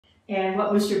And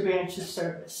what was your branch of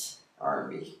service?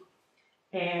 Army.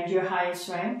 And your highest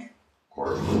rank?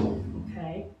 Corporal.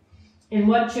 Okay. In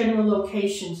what general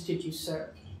locations did you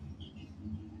serve?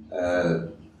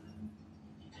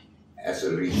 As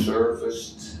a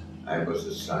reservist, I was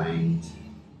assigned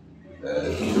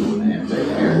to an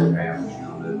anti-aircraft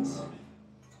unit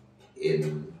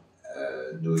in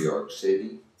New York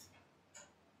City.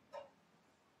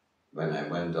 When I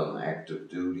went on active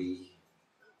duty,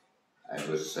 I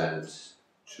was sent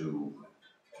to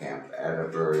Camp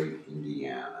Atterbury,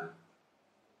 Indiana.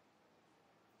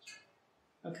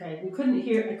 Okay, I couldn't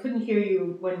hear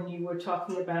you when you were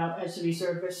talking about as a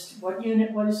reservist. What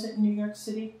unit was it in New York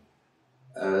City?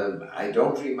 I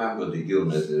don't remember the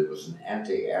unit. It was an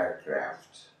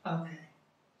anti-aircraft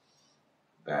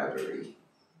battery.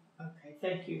 Okay,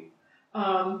 thank you.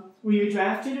 Were you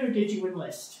drafted or did you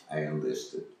enlist? I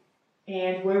enlisted.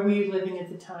 And where were you living at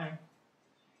the time?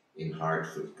 In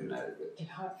Hartford, Connecticut. In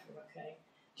Hartford, okay.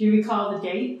 Do you recall the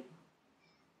date?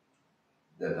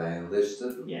 That I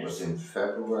enlisted? Yes. Was in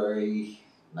February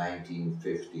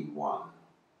 1951.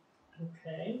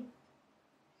 Okay.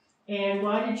 And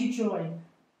why did you join?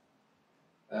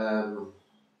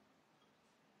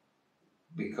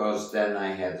 Because then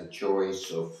I had a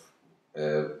choice of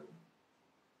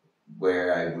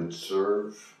where I would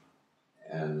serve,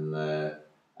 and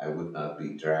I would not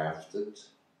be drafted.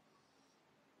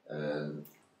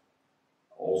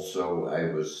 Also, I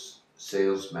was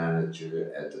sales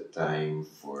manager at the time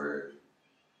for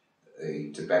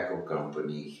a tobacco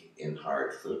company in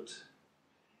Hartford,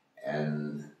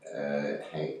 and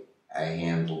I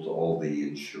handled all the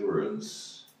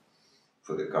insurance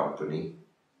for the company,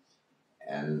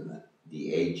 and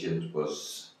the agent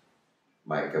was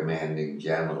my commanding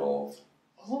general.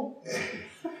 Oh.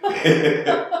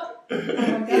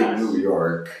 In New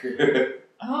York.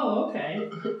 Oh, okay.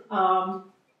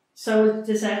 So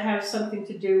does that have something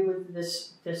to do with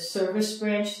this service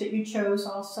branch that you chose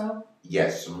also?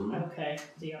 Yes. Okay,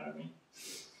 the Army.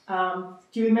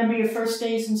 Do you remember your first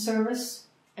days in service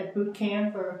at boot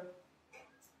camp or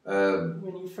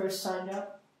when you first signed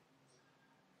up?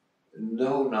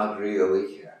 No, not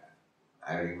really.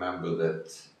 I remember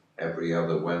that every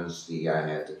other Wednesday I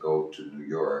had to go to New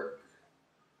York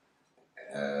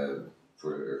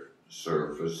for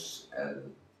service,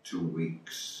 and 2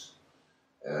 weeks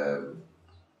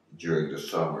during the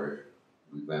summer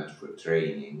we went for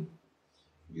training,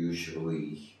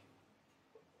 usually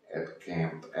at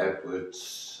Camp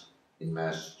Edwards in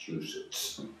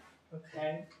Massachusetts.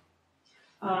 Okay.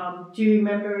 Do you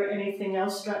remember anything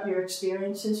else about your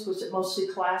experiences? Was it mostly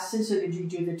classes, or did you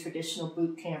do the traditional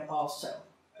boot camp also?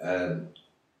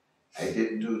 I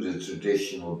didn't do the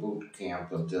traditional boot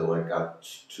camp until I got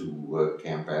to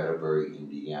Camp Atterbury,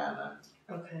 Indiana,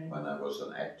 when I was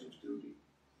on active duty.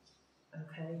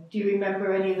 Okay. Do you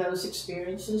remember any of those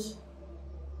experiences?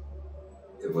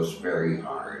 It was very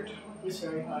hard. It was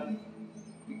very hard.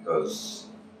 Because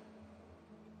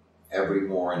every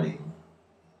morning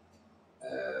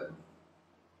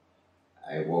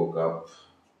I woke up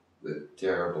with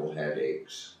terrible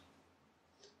headaches,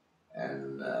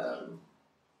 and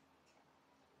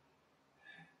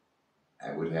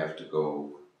I would have to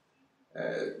go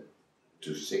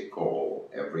to sick call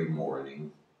every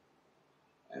morning,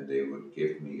 and they would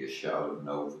give me a shot of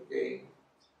Novocaine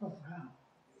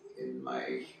in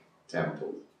my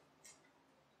temple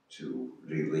to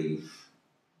relieve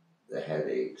the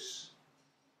headaches,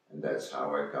 and that's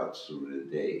how I got through the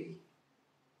day.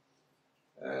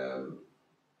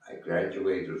 I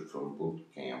graduated from boot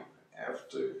camp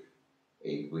after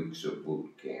 8 weeks of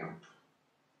boot camp,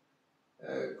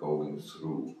 going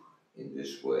through in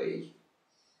this way.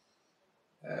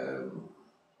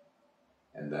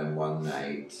 And then one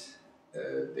night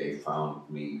they found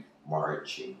me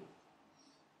marching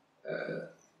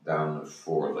down a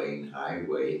 4-lane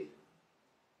highway,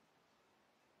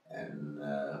 and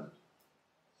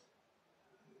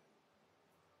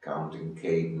counting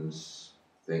cadence,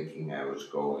 thinking I was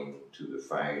going to the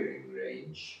firing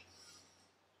range.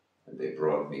 And they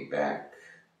brought me back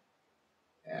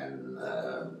and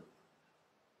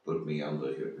put me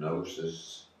under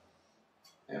hypnosis,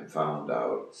 and found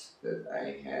out that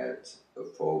I had a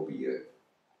phobia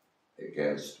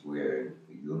against wearing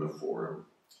a uniform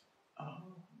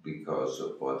because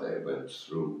of what I went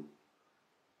through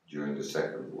during the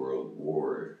Second World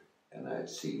War, and I'd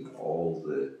seen all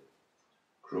the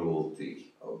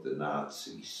cruelty of the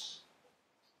Nazis,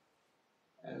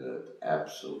 and it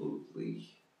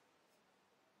absolutely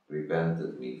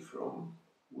prevented me from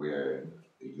wearing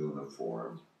a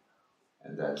uniform,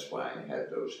 and that's why I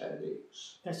had those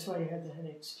headaches. That's why you had the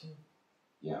headaches too.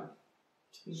 Yeah.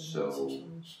 So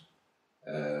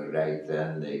right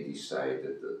then they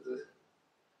decided that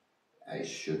I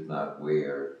should not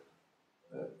wear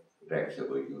a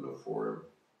regular uniform,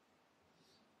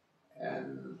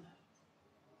 and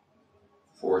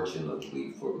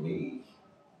fortunately for me,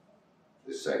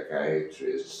 the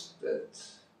psychiatrist that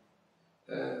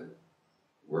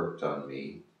worked on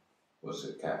me was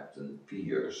a Captain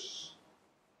Pierce,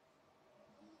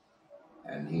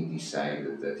 and he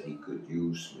decided that he could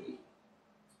use me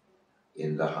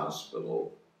in the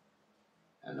hospital,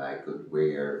 and I could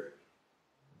wear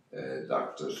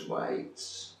doctor's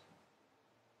whites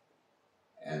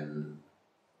and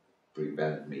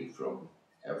prevent me from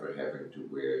ever having to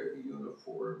wear a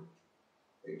uniform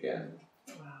again.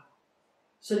 Wow.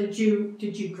 So did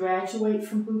you graduate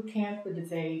from boot camp, or did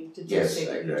they Yes, say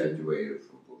that I graduated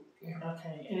from boot camp.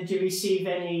 Okay. And did you receive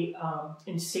any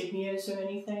insignias or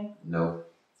anything? No.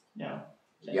 No.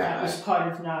 Yeah, that was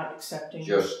part of not accepting.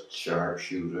 Just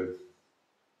sharpshooter.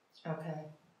 Okay.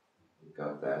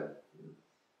 Got that.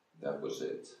 That was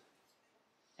it.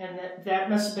 And that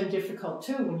must have been difficult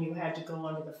too when you had to go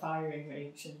under the firing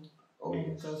range and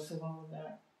yes. go through all of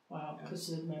that. Wow, because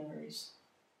of the memories.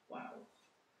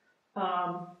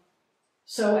 Wow.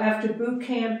 So after boot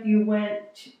camp, you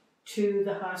went to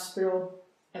the hospital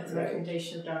at the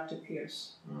recommendation of Dr.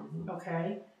 Pierce. Mm-hmm.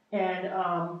 Okay. And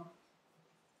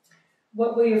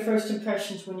what were your first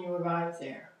impressions when you arrived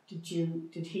there?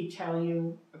 Did he tell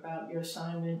you about your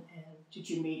assignment, and did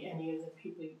you meet any of the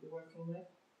people you were working with?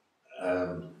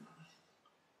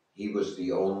 He was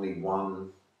the only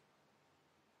one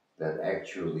that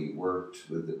actually worked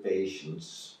with the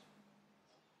patients.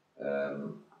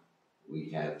 We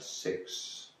had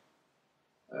 6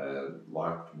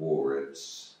 locked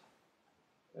wards,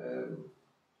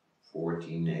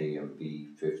 14 A and B,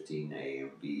 15 A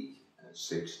and B,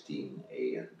 16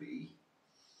 A and B.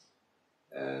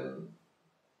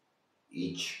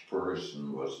 Each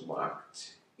person was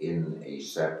locked in a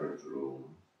separate room,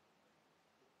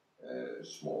 a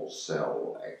small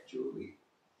cell actually,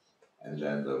 and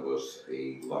then there was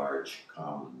a large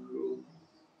common room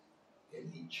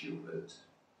in each unit.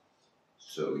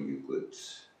 So you could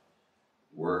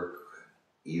work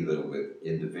either with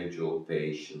individual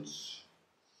patients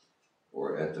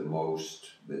or at the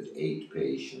most with 8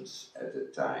 patients at a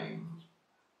time.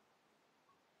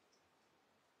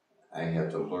 I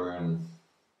had to learn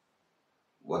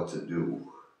what to do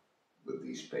with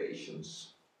these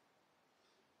patients.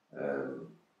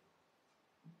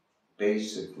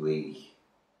 Basically,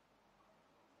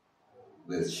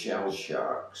 with shell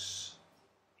shocks,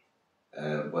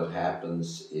 what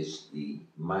happens is the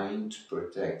mind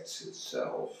protects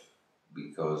itself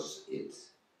because it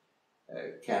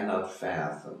cannot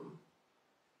fathom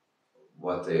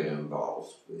what they're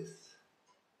involved with.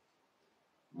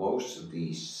 Most of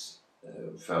these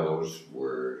fellows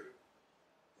were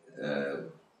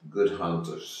good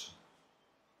hunters.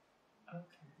 Okay.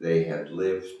 They had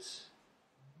lived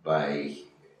by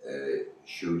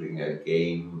shooting at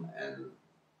game and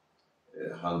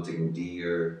hunting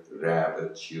deer,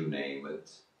 rabbits, you name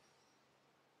it.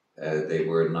 They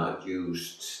were not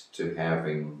used to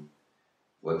having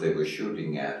what they were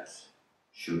shooting at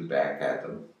shoot back at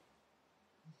them.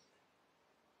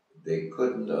 They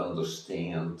couldn't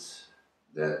understand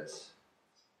that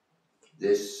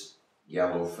this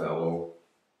yellow fellow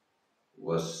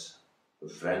was a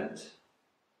friend,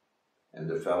 and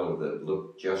the fellow that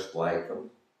looked just like him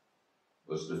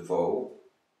was the foe.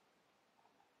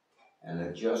 And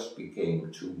it just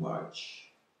became too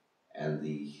much, and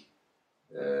the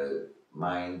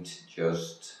mind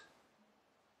just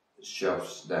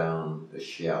shoves down a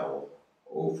shell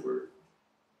over,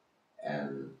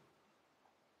 and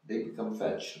they become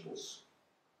vegetables.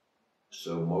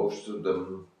 So most of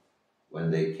them,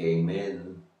 when they came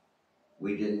in,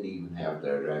 we didn't even have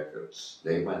their records.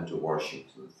 They went to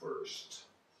Washington first.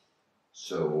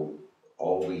 So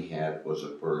all we had was a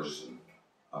person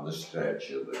on a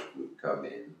stretcher that would come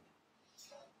in,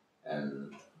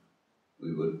 and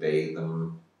we would bathe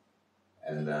them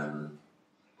and then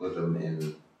put them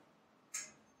in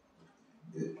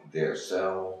their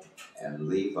cell and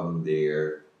leave them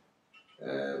there,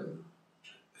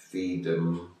 feed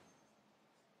them,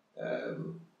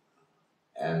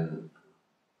 and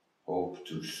hope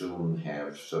to soon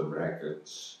have some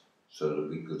records so that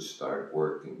we could start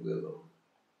working with them.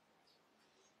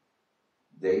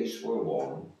 Days were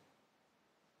long.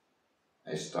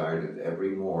 I started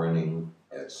every morning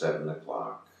at 7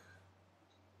 o'clock,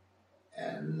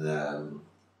 and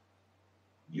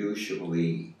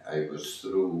usually I was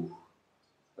through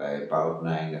by about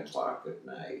 9 o'clock at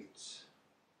night.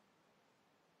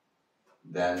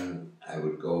 Then I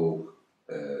would go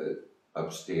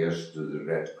upstairs to the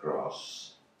Red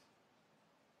Cross,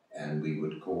 and we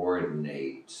would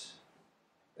coordinate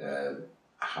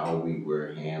how we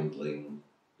were handling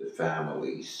the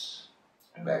families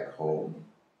back home.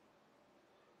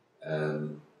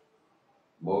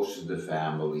 Most of the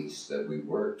families that we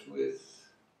worked with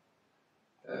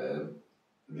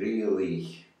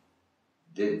really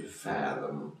did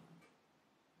fathom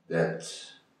that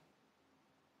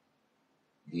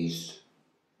these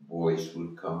boys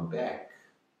would come back.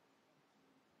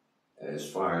 As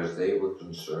far as they were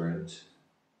concerned,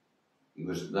 he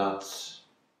was nuts,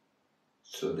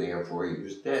 so therefore he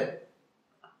was dead.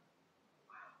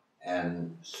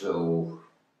 And so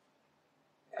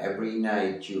every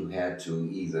night you had to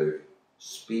either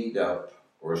speed up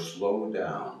or slow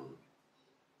down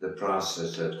the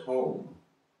process at home,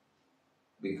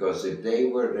 because if they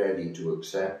were ready to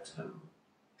accept him,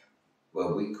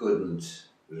 well, we couldn't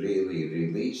really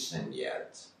release him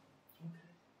yet.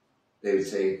 They would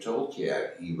say, told you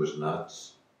he was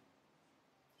nuts,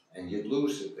 and you'd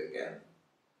lose it again.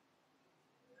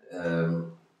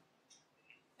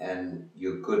 And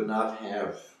you could not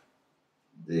have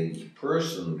the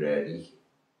person ready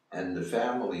and the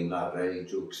family not ready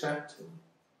to accept him.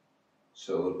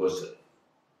 So it was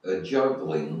a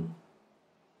juggling.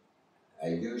 I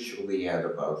usually had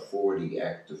about 40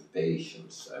 active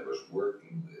patients I was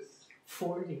working with.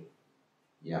 40?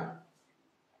 Yeah.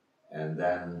 And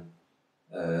then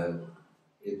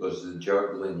it was the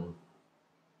juggling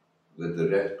with the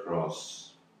Red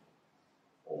Cross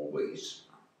always.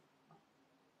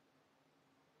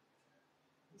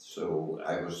 So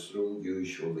I was through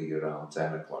usually around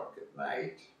 10 o'clock at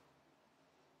night.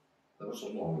 That was a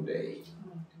long day.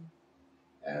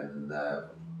 And the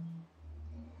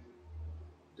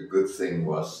good thing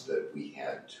was that we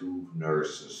had two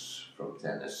nurses from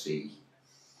Tennessee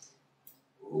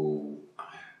who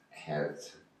had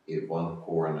in one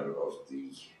corner of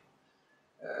the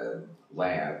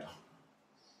lab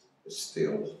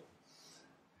still.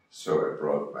 So I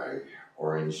brought my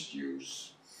orange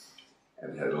juice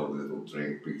and had a little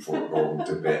drink before going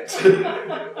to bed.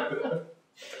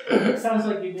 Sounds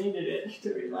like you needed it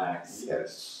to relax.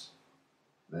 Yes.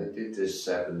 And I did this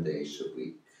 7 days a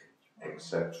week,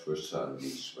 except for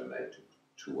Sundays when I took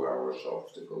 2 hours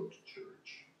off to go to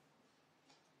church.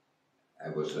 I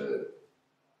was a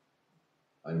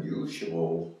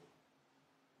unusual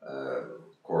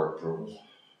corporal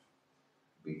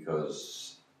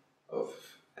because of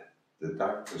the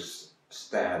doctor's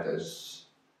status.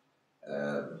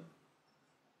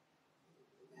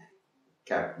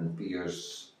 Captain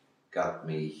Pierce got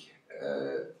me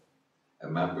a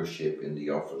membership in the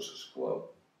officers' club,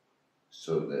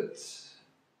 so that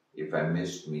if I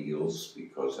missed meals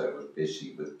because I was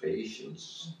busy with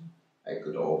patients, I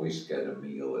could always get a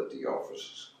meal at the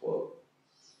officers' club.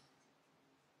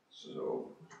 So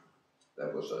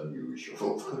that was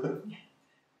unusual.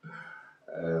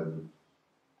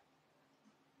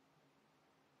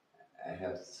 I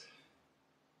had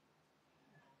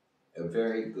a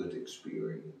very good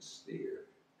experience there.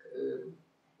 It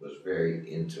was very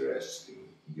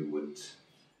interesting. You would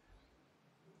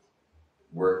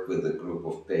work with a group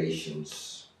of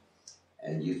patients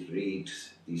and you'd read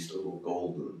these little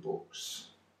golden books,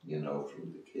 you know,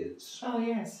 from the kids. Oh,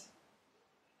 yes.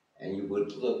 And you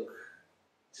would look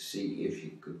to see if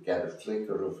you could get a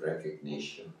flicker of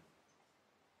recognition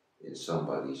in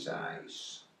somebody's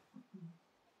eyes.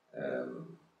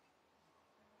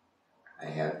 I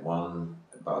had one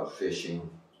about fishing,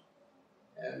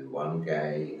 and one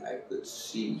guy I could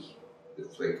see the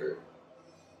flicker.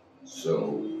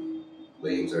 So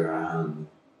later on,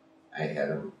 I had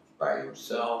him by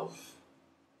himself,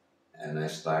 and I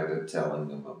started telling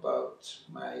him about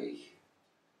my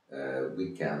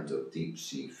weekend of deep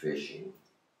sea fishing,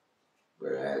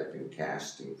 where I had been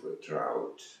casting for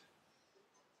trout.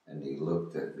 And he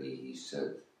looked at me, he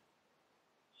said,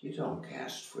 "You don't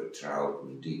cast for trout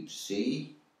in deep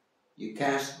sea, you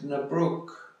cast in a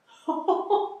brook."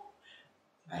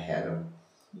 I had him.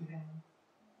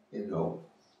 You know,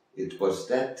 it was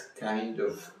that kind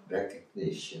of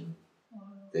recognition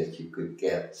that you could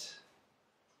get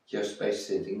just by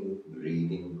sitting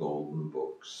reading golden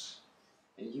books.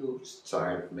 And you would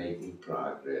start making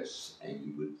progress, and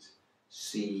you would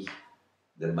see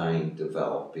the mind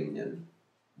developing and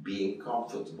being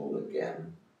comfortable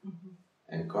again,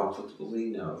 and comfortable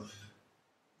enough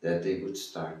that they would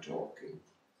start talking.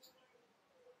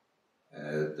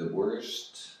 The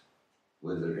worst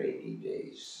were the rainy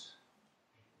days.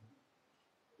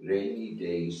 Rainy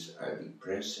days are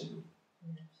depressing,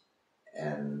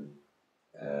 and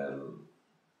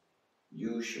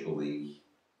usually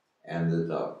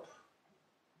ended up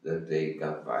that they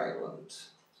got violent.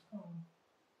 Oh.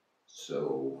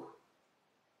 So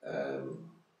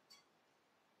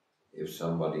if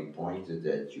somebody pointed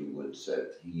at you and said,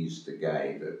 he's the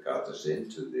guy that got us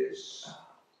into this,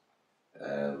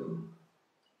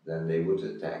 then they would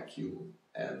attack you.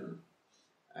 And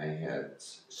I had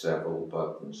several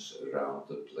buttons around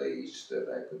the place that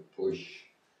I could push,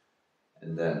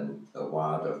 and then a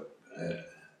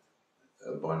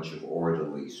bunch of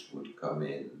orderlies would come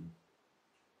in.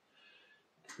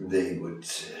 They would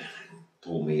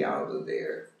pull me out of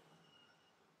there.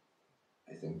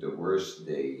 I think the worst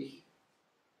day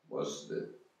was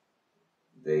the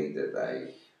day that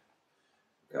I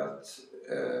got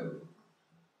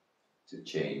to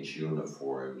change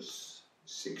uniforms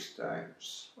 6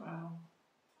 times. Wow.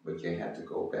 But you had to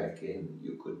go back in.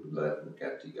 You couldn't let them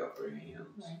get the upper hand.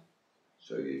 Right.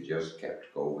 So you just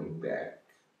kept going back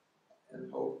and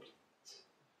hoped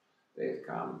they'd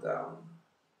calm down.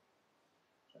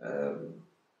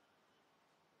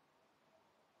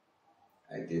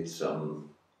 I did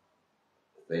some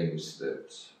things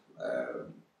that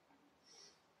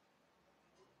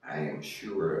I am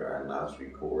sure are not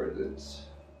recorded.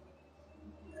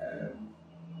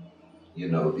 You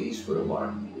know, these were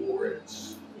one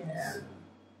wards, Yes. and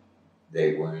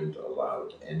they weren't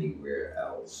allowed anywhere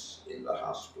else in the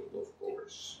hospital, of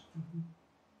course. Mm-hmm.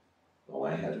 Well,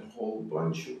 I had a whole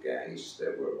bunch of guys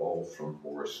that were all from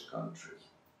horse country.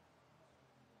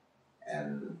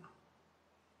 And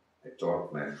I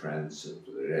talked my friends at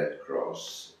the Red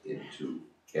Cross into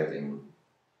getting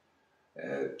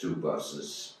 2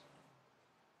 buses.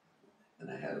 And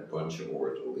I had a bunch of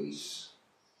orderlies.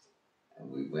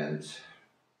 And we went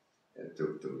and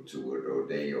took them to a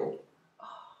rodeo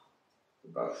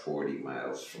about 40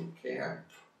 miles from camp.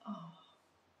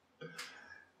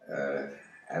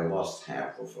 I lost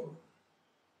half of them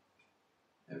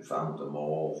and found them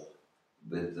all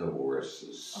with the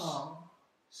horses,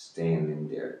 standing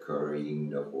there currying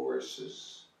the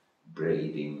horses,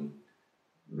 braiding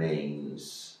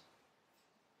manes.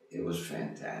 It was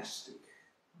fantastic.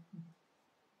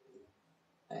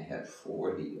 I had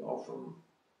 40 of them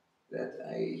that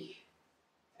I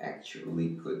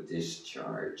actually could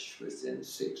discharge within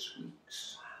 6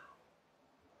 weeks.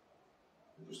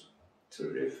 It was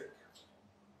terrific.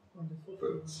 Wonderful.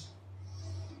 But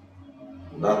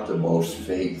not the most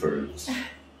favored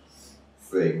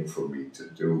thing for me to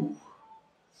do,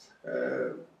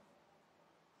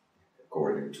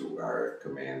 according to our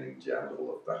commanding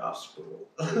general of the hospital.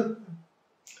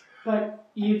 But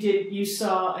you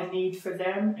saw a need for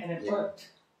them and it worked.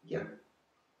 Yeah.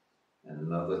 And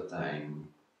another time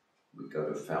we got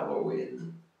a fellow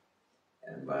in,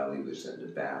 and while he was in the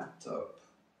bathtub,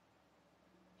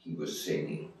 he was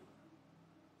singing.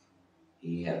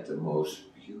 He had the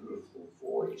most beautiful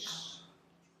voice,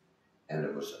 and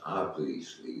it was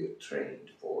obviously a trained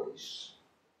voice.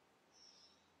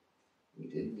 We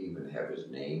didn't even have his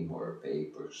name or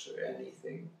papers or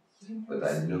anything, but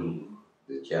I knew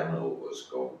the general was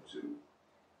going to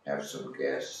have some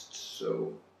guests,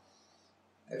 so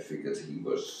I figured he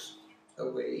was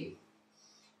away.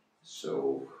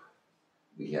 So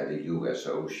we had a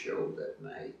USO show that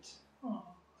night. Oh.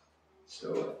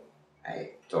 So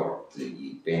I talked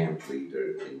the band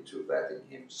leader into letting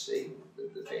him sing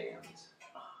with the band.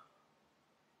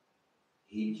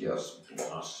 He just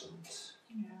blossomed.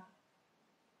 Yeah.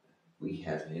 We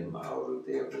had him out of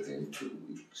there within 2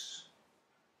 weeks.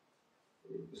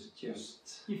 It was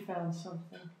just... You found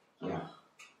something. Yeah.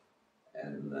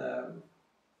 And of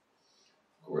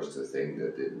course the thing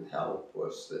that didn't help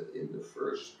was that in the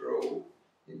first row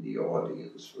in the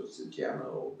audience was the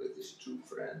general with his 2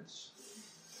 friends.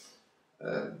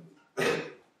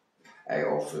 I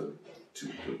offered to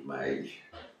put my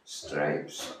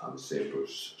stripes on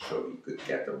zippers so he could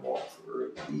get them off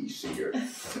easier.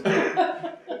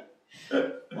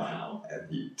 Wow. And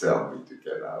he'd tell me to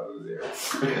get out of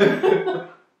there.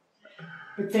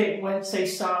 But once they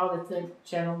saw that the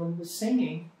gentleman was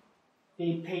singing,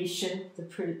 the patient,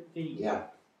 that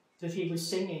he was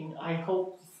singing, I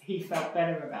hope he felt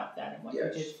better about that and what you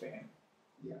did for him.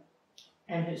 Yeah.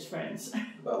 And his friends.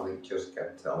 Well, he just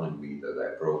kept telling me that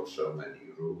I broke so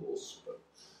many rules, but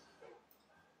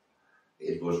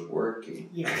it was working.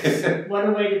 Yes. What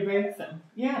a way to break them.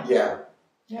 Yeah. Yeah.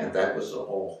 And that was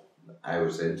all I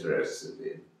was interested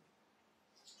in.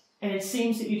 And it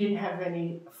seems that you didn't have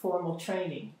any formal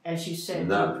training. As you said,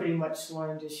 you pretty much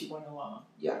learned as you went along.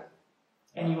 Yeah.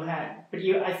 And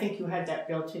I think you had that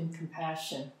built-in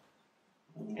compassion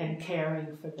and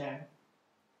caring for them.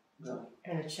 No.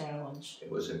 And a challenge.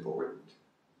 It was important.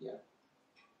 Yeah.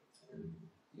 And,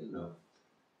 you know,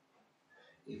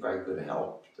 if I could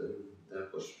help, then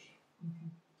that was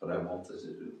what I wanted to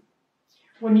do.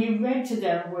 When you read to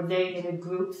them, were they in a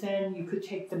group then? You could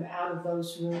take them out of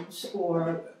those rooms,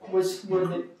 or were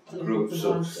the Groups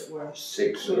ones of that were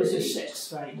 6 or groups 8. of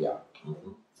 6, right? Yeah.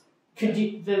 Could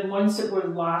you, the ones that were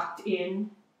locked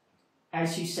in,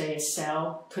 as you say, a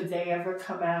cell, could they ever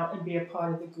come out and be a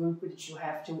part of the group, or did you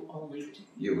have to only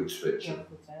You would switch them.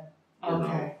 work with them? You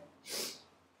Okay. know,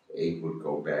 8 would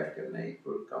go back and 8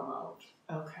 would come out.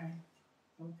 Okay.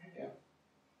 Okay. Yeah.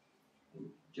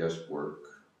 And just work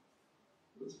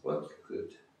with what you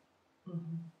could.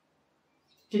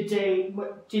 Did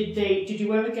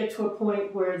you ever get to a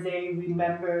point where they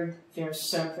remembered their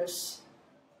service?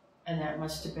 And that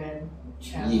must have been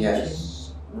challenging.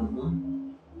 Yes.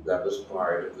 That was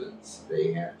part of it.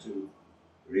 They had to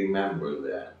remember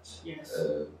that. Yes.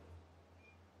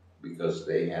 Because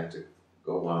they had to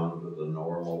go on with a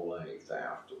normal life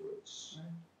afterwards.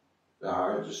 Right. The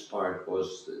hardest part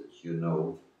was that, you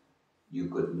know, you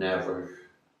could never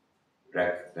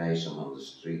recognize them on the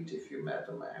street if you met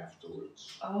them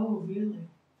afterwards. Oh, really?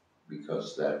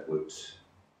 Because that would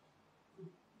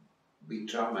be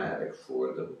traumatic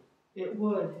for them. It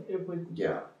would.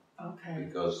 Yeah. Okay.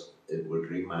 Because it would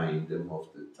remind them of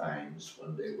the times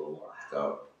when they were locked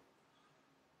up.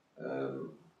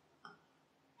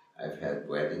 I've had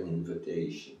wedding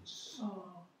invitations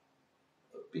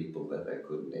of people that I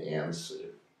couldn't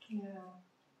answer. Yeah.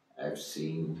 I've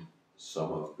seen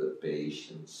some of the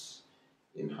patients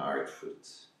in Hartford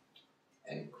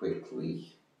and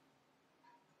quickly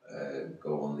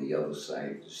go on the other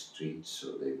side of the street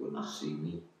so they wouldn't see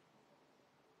me.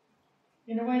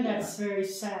 In a way, that's very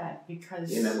sad,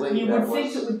 because in a way, you would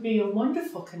think it would be a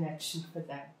wonderful connection for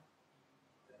them.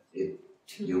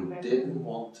 You didn't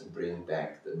want to bring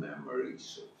back the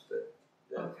memories of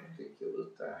that particular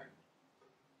time.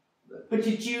 But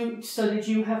did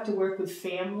you have to work with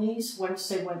families once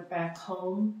they went back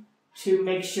home to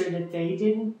make sure that they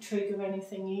didn't trigger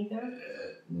anything either?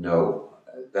 No,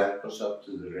 that was up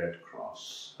to the Red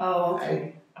Cross. Oh,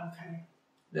 okay. Okay.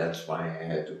 That's why I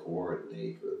had to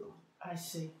coordinate with them. I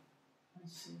see.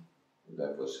 And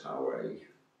that was how I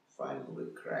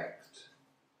finally cracked.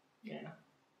 Yeah.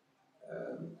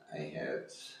 I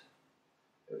had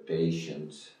a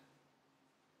patient.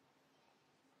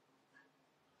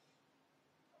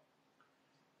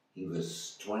 He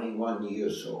was 21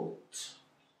 years old.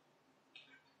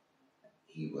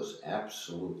 He was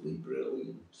absolutely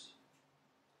brilliant.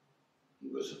 He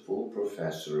was a full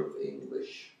professor of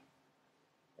English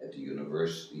at the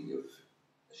University of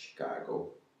Chicago.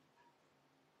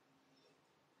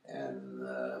 And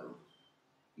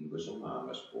he was a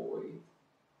mama's boy.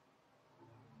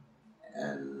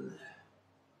 And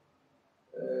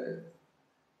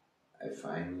I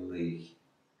finally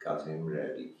got him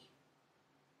ready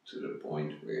to the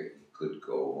point where he could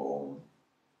go home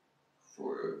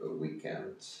for a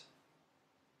weekend.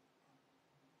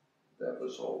 That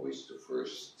was always the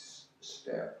first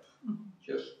step,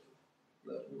 just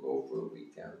let him go for a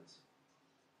weekend.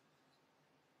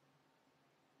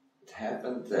 It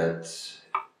happened that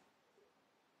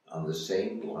on the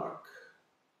same block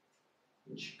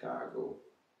in Chicago,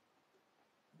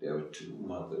 there were 2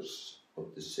 mothers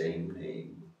of the same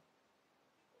name,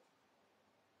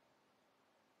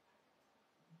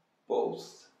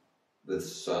 both with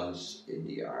sons in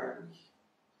the army.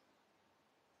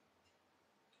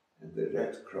 And the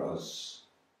Red Cross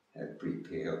had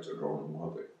prepared the wrong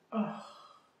mother. Oh.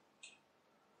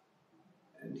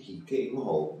 And he came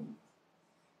home,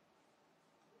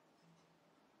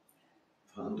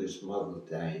 found his mother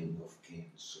dying of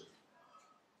cancer,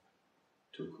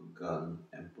 took a gun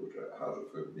and put her out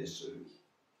of her misery.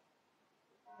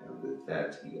 And with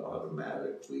that, he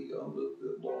automatically, under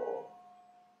the law,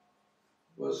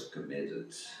 was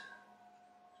committed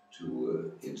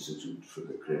to an institute for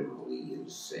the criminally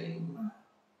insane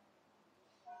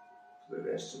for the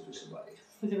rest of his life.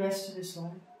 For the rest of his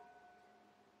life?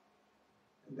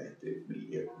 And that did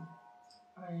me in.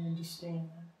 I understand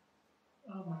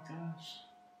that. Oh my gosh.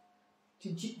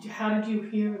 How did you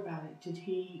hear about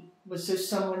it? Was there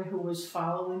someone who was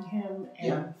following him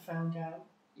and found out?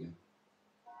 Yeah.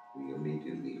 We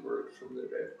immediately heard from the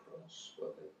Red Cross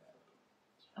what had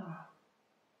happened. Oh.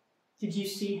 Did you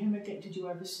see him again? Did you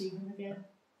ever see him again?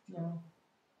 No.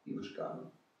 He was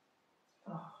gone.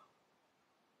 Oh.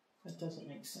 That doesn't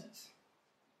make sense.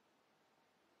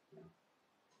 Yeah.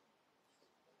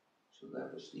 So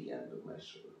that was the end of my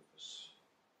service.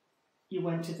 You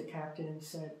went to the captain and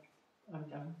said, I'm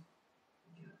done.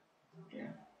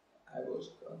 Yeah. I was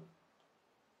done.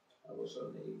 I was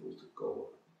unable to go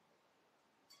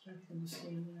I can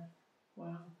understand that.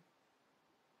 Wow.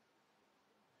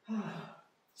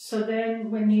 So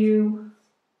then when you,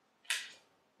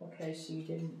 okay, so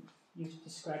you've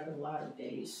described a lot of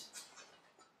days.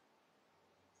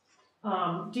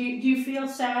 Do you feel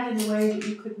sad in a way that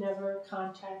you could never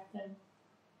contact them?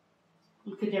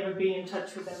 You could never be in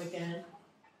touch with them again?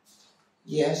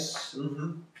 Yes,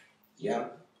 yeah.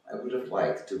 I would have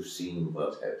liked to have seen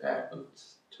what had happened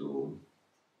to him,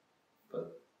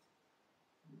 but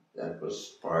that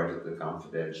was part of the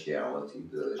confidentiality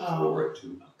that I swore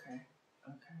to.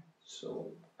 Okay.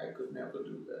 So I could never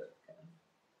do that again.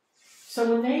 So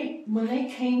when they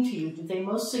came to you, did they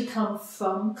mostly come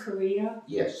from Korea?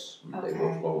 Yes, they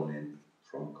were flown in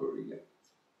from Korea.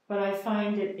 But I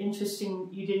find it interesting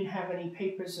you didn't have any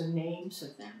papers or names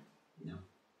of them. No.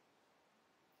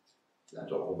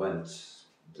 That all went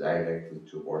directly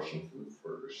to Washington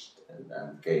first and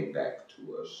then came back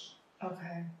to us.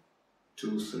 Okay.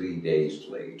 2-3 days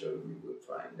later, we would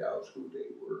find out who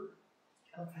they were.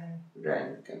 Okay.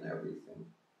 Rank and everything.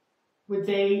 Would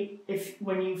they,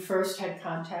 when you first had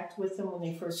contact with them, when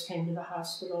they first came to the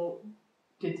hospital,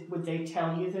 would they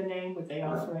tell you their name? Would they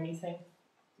offer anything?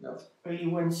 No. Or you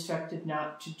were instructed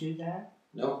not to do that?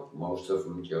 No, most of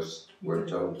them just were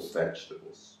total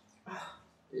vegetables.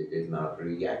 They did not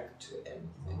react to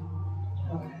anything.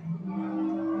 Okay.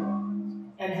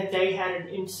 And had they had an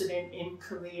incident in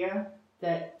Korea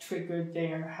that triggered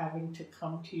their having to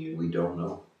come to you? We don't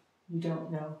know. You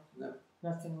don't know? No.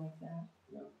 Nothing like that?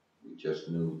 No. We just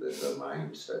knew that the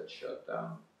minds had shut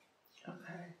down.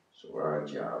 Okay. So our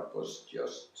job was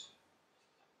just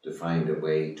to find a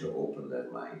way to open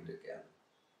that mind again.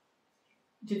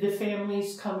 Did the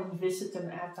families come and visit them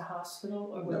at the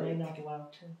hospital, or were they not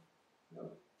allowed to?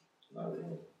 No, not at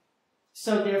all.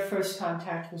 So their first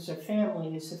contact with their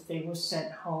family is if they were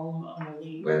sent home on a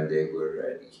leave? When they were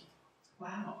ready.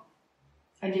 Wow.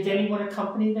 And did anyone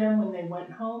accompany them when they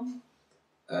went home?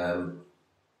 That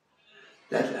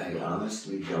I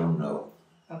honestly don't know.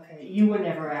 Okay, you were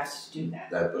never asked to do that.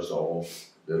 That was all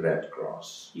the Red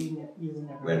Cross. You were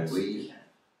never asked to do that.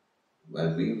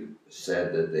 When we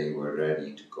said that they were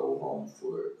ready to go home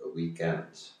for a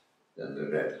weekend, then the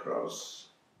Red Cross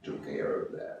took care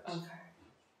of that. Okay.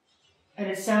 And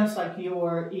it sounds like you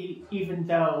were, even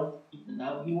though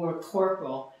you were a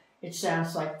corporal, it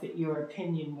sounds like that your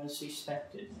opinion was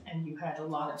respected and you had a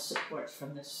lot of support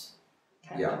from this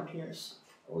Captain Pierce.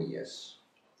 Oh, yes.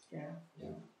 Yeah.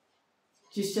 Yeah.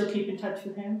 Do you still keep in touch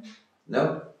with him?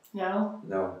 No. No?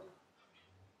 No.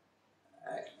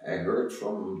 I heard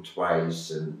from him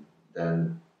twice and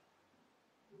then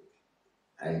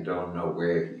I don't know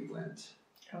where he went.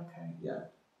 Okay. Yeah.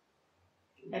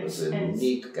 He was a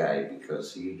neat guy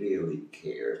because he really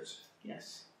cared.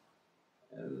 Yes.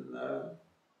 And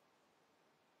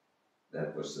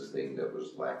that was the thing that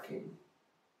was lacking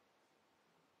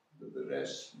with the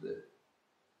rest of the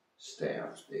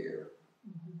staff there.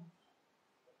 Mm-hmm.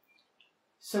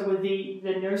 So were the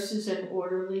nurses and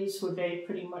orderlies, were they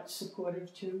pretty much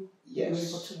supportive too? Yes. You were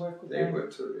able to work with them? They were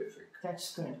terrific.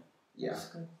 That's good. Yeah. That's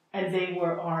good. And they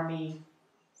were Army?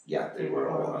 Yeah, they were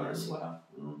all Army as well.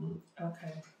 Mm-hmm.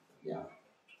 Okay. Yeah.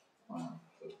 Wow.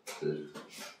 But it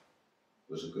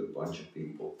was a good bunch of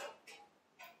people.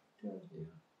 Good. Yeah.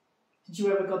 Did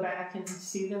you ever go back and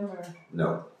see them or?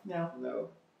 No. No? No.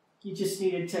 You just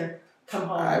needed to come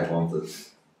home? I wanted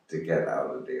to get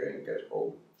out of there and get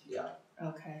home. Yeah.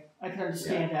 Okay. I can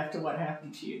understand after what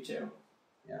happened to you too.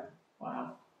 Yeah.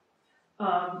 Wow.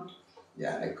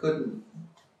 Yeah, I couldn't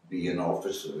be an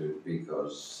officer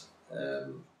because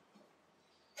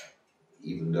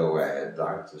even though I had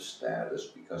doctor status,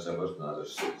 because I was not a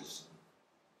citizen.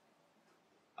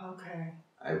 Okay.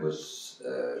 I was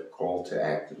called to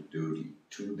active duty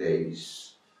 2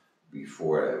 days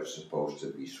before I was supposed to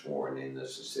be sworn in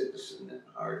as a citizen in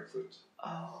Hartford.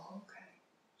 Oh, okay.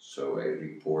 So I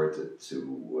reported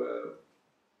to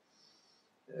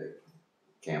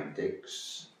Camp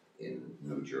Dix in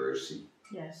New Jersey.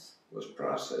 Yes. Was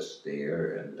processed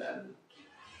there, and then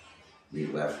we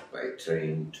left by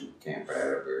train to Camp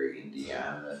Atterbury,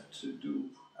 Indiana to do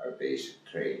our basic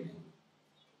training.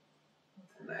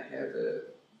 And I had a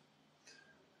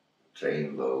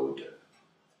train load.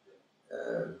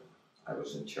 I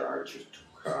was in charge of 2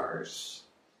 cars,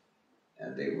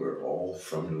 and they were all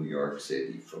from New York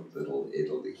City, from Little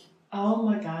Italy. Oh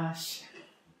my gosh.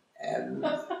 And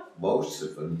most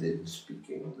of them didn't speak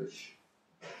English.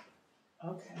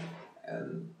 Okay.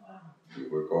 And we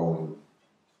were going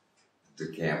to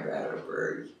Camp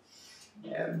Atterbury,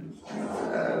 and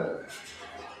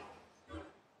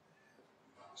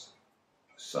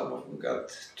some of them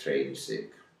got train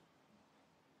sick.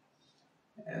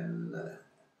 And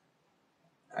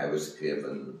I was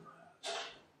given,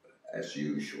 as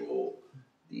usual,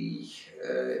 the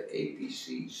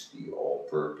APCs, the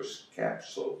all-purpose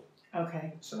capsule.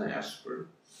 Okay. It's an aspirin.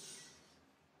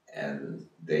 And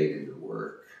they didn't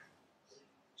work.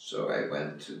 So I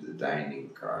went to the dining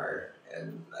car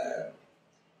and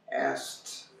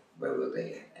asked whether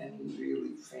they had any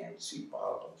really fancy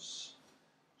bottles.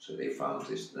 So they found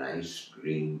this nice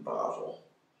green bottle,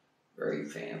 very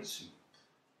fancy.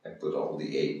 I put all the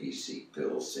ABC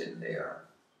pills in there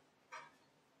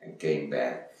and came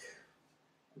back.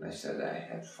 And I said I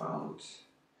had found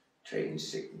train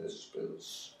sickness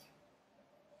pills.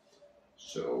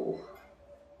 So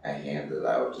I handed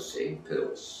out the same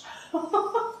pills.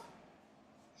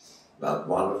 Not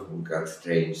one of them got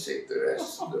train sick the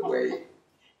rest of the way.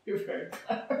 You're very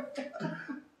clever.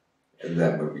 And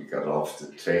then when we got off the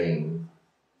train,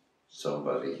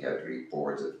 somebody had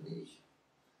reported me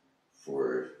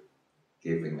for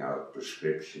giving out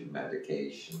prescription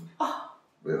medication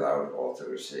without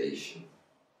authorization.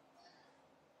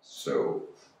 So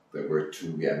there were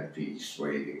 2 MPs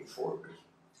waiting for me,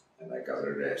 and I got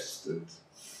arrested.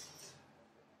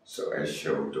 So I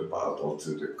showed the bottle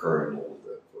to the colonel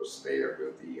that was there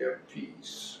with the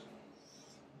MPs.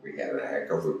 We had a heck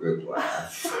of a good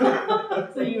laugh.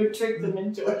 So you would trick them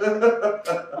into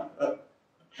it.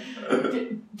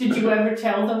 Did you ever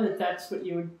tell them that that's what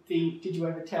you would be? Did you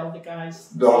ever tell the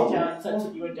guys? No. That's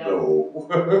what you would do? No.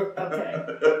 Okay.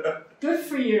 Good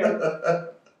for you.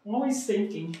 I'm always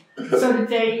thinking. So did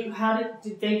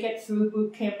they get through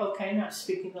boot camp okay, not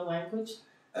speaking the language?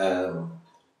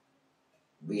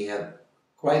 We had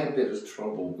quite a bit of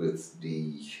trouble with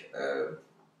the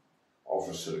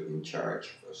officer in charge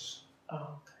of us. Oh,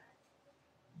 okay.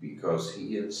 Because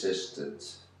he insisted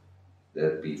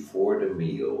that before the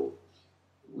meal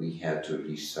we had to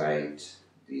recite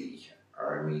the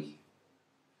Army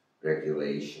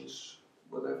regulations,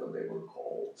 whatever they were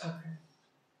called,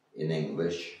 in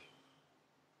English.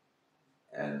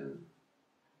 And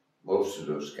most of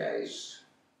those guys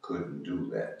couldn't do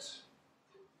that.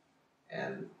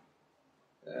 And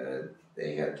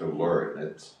they had to learn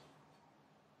it.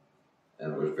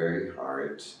 And it was very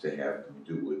hard to have them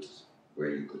do it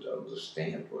where you could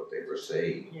understand what they were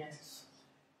saying. Yes.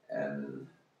 And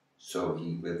so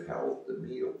he withheld the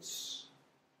meals.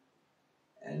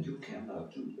 And you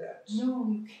cannot do that. No,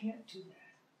 you can't do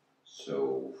that.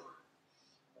 So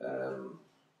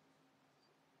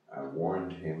I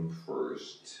warned him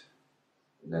first,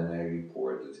 and then I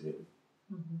reported him.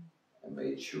 Mm-hmm. I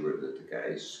made sure that the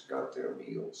guys got their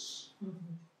meals.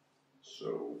 Mm-hmm.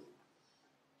 So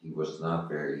he was not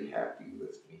very happy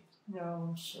with me. No,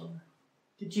 I'm sure.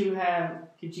 Did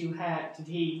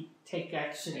he take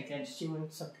action against you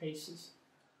in some cases?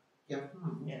 Yeah.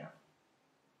 Mm-hmm. Yeah.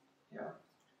 Yeah.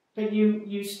 But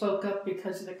you spoke up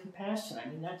because of the compassion. I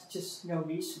mean, that's just no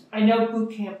reason. I know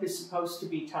boot camp is supposed to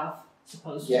be tough,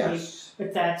 yes,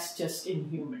 but that's just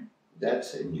inhuman.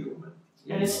 That's inhuman.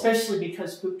 And especially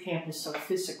because boot camp is so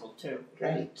physical too.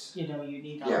 Right. You know, you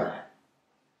need all that.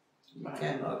 You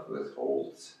cannot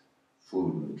withhold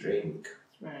food and drink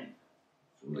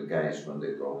from the guys when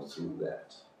they're going through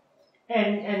that.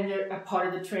 And a part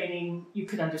of the training you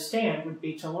could understand would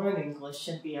be to learn English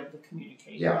and be able to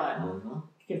communicate. Yeah. But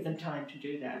give them time to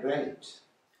do that. Right.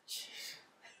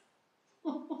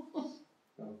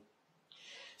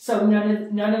 So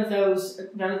none of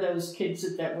those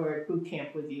kids that were at boot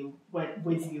camp with you went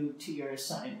with you to your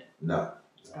assignment. No.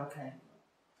 Okay.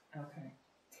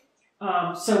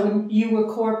 So when you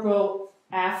were corporal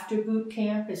after boot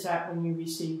camp, is that when you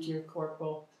received your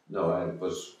corporal? No, I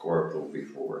was corporal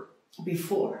before.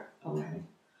 Before, okay.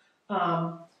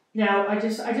 Now I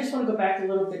just want to go back a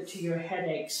little bit to your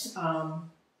headaches,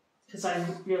 because I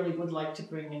really would like to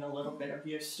bring in a little bit of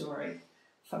your story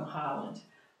from Holland.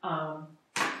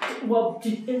 Well,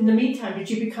 in the meantime, did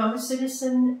you become a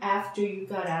citizen after you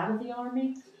got out of the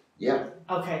Army? Yeah.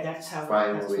 Okay, that's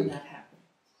when that happened.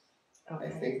 Okay. I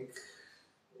think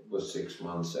it was 6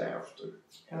 months after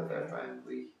that I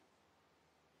finally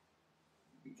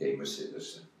became a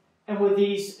citizen. And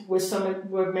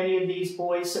were many of these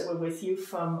boys that were with you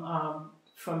from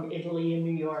Italy and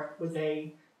New York, were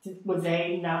they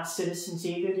not citizens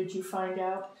either? Did you find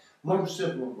out? Most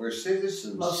of them were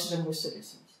citizens. Most of them were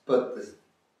citizens. But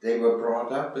they were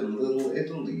brought up in Little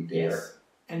Italy there. Yes.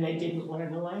 And they didn't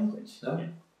learn the language. No.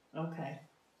 Yeah. Okay.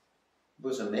 It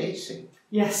was amazing.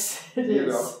 Yes, it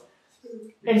is. Know.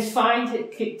 It's fine to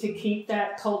keep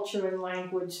that culture and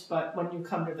language, but when you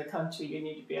come to the country, you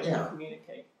need to be able to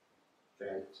communicate.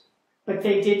 Right. But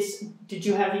they did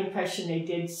you have the impression they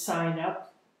did sign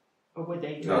up Or were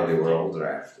they drafted? No, they were all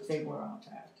drafted. They were all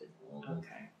drafted.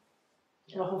 Okay.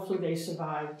 Well, hopefully they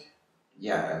survived.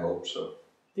 Yeah, I hope so.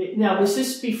 Now, was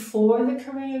this before the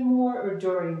Korean War or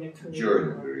during the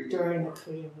Korean War? During the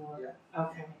Korean War. Yeah.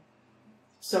 Okay.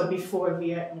 So before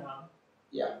Vietnam.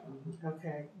 Yeah.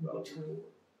 Okay.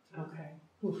 Okay.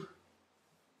 Oof.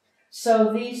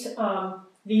 So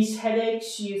these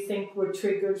headaches you think were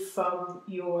triggered from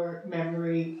your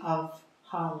memory of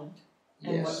Holland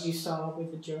and what you saw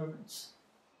with the Germans?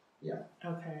 Yeah.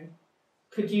 Okay.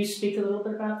 Could you speak a little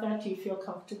bit about that? Do you feel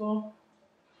comfortable?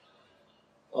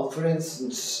 Well, for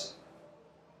instance,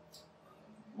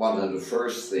 one of the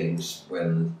first things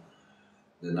when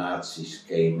the Nazis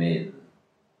came in,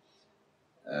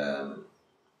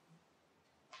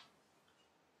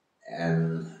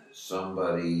 and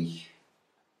somebody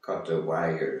cut the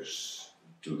wires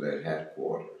to their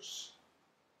headquarters.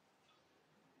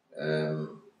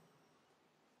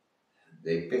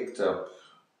 They picked up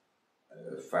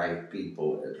 5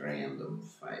 people at random,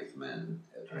 5 men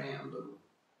at random,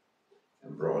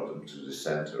 and brought them to the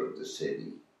center of the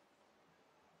city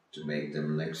to make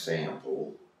them an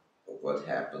example of what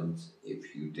happened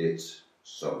if you did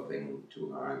something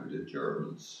to harm the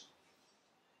Germans.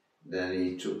 Then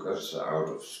he took us out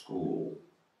of school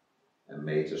and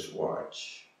made us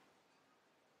watch.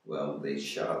 Well, they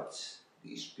shot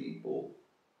these people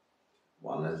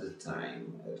one at a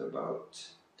time at about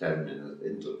 10-minute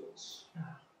intervals.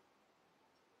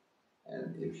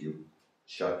 And if you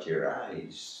shut your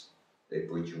eyes, they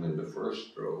put you in the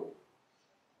first row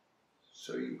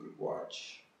so you could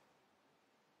watch.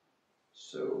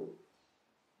 So,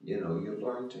 you know, you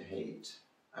learn to hate.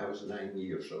 I was 9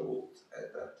 years old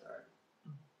at that time.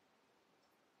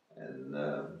 And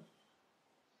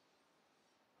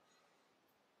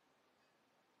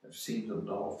I've seen an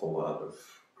awful lot of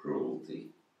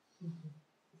cruelty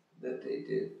that they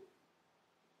did.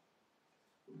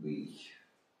 We,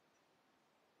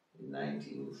 in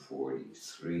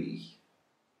 1943,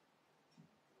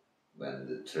 when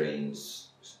the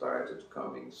trains started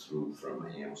coming through from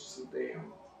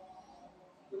Amsterdam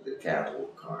with the cattle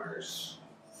cars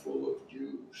full of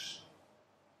Jews,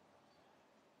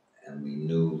 and we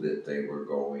knew that they were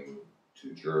going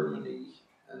to Germany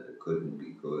and it couldn't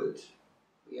be good.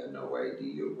 We had no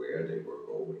idea where they were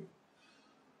going.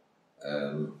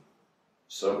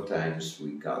 Sometimes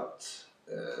we got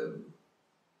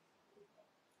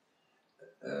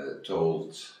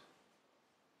told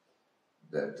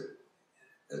that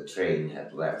a train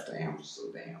had left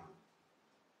Amsterdam,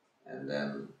 and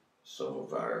then some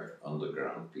of our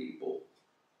underground people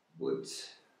would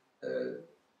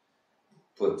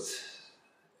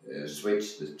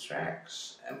switch the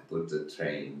tracks and put the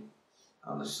train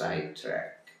on a side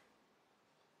track.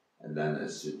 And then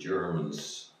as the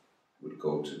Germans would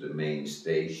go to the main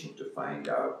station to find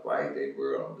out why they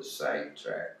were on the side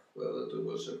track, whether there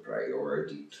was a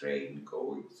priority train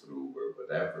going through or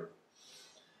whatever,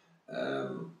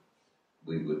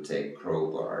 we would take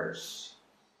crowbars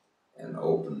and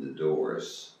open the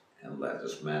doors and let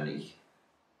as many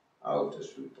out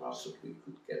as we possibly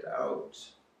could get out.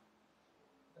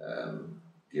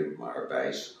 Give them our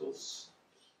bicycles,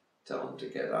 tell them to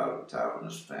get out of town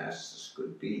as fast as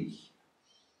could be.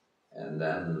 And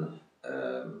then,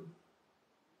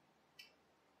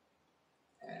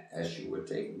 as you were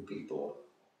taking people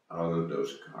out of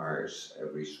those cars,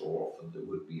 every so often there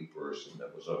would be a person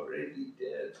that was already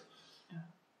dead. Yeah.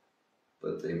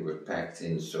 But they were packed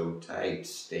in so tight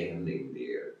standing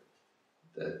there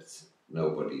that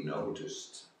nobody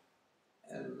noticed.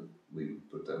 And we would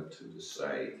put them to the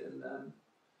side and then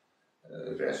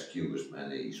rescue as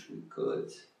many as we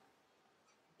could.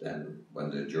 Then when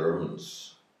the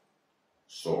Germans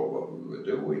saw what we were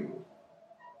doing,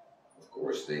 of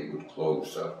course they would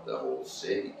close up the whole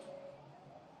city.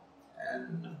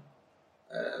 And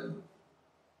it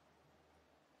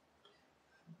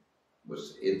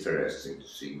was interesting to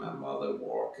see my mother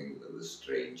walking with a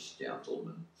strange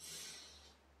gentleman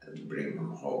and bring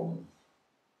him home.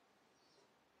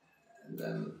 And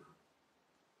then...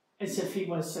 As if he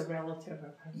was a relative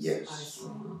of hers. Yes.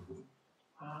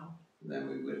 Wow. And then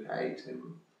we would hide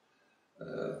him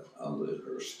under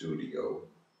her studio,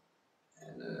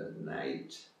 and at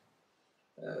night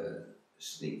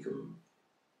sneak him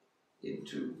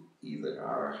into either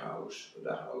our house or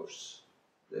the house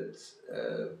that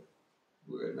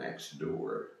were next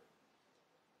door.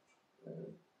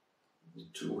 The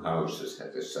 2 houses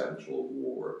had a central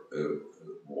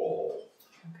wall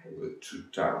with 2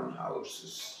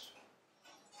 townhouses,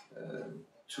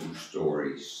 2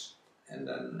 stories, and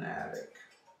then an attic.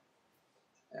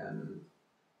 And,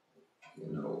 you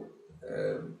know,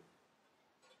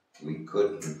 we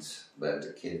couldn't let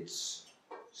the kids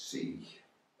see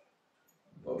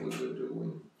what we were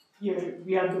doing. Your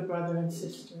younger brother and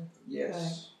sister. Yes,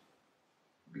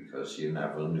 right. Because you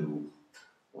never knew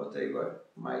what they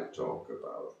might talk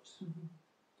about. Mm-hmm.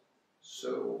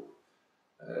 So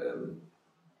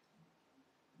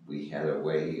we had a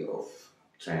way of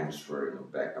transferring them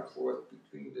back and forth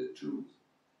between the two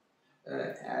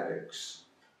attics.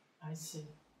 I see.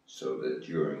 So that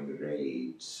during the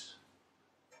raids,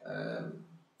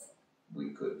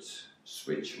 we could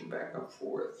switch them back and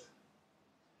forth.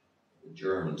 The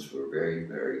Germans were very,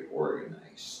 very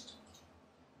organized.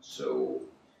 So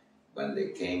when they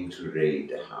came to raid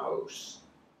the house,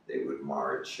 they would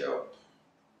march up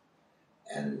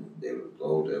and they would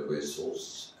blow their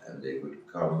whistles and they would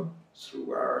come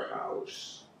through our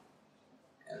house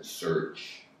and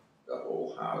search the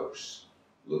whole house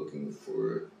looking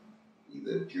for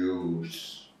either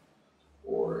Jews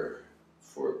or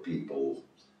for people,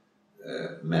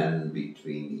 men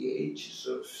between the ages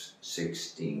of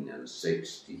 16 and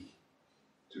 60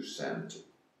 to send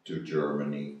to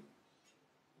Germany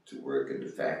to work in the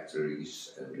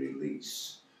factories and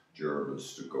release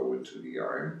Germans to go into the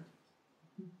army.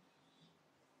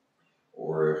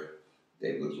 Or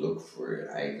they would look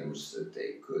for items that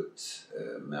they could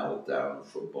melt down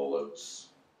for bullets.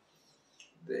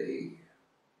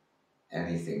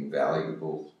 Anything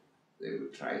valuable they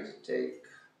would try to take.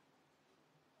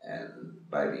 And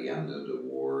by the end of the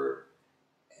war,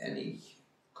 any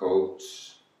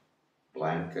coats,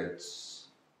 blankets,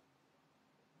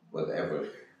 whatever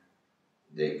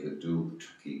they could do to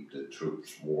keep the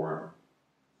troops warm,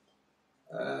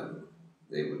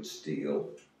 they would steal.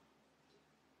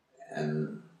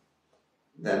 And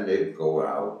then they'd go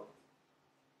out.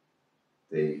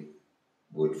 They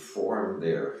would form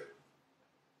their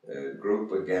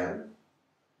group again,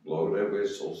 blow their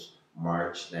whistles,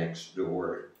 march next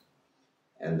door,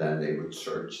 and then they would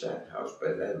search that house.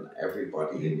 By then,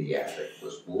 everybody in the attic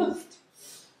was moved.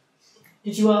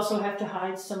 Did you also have to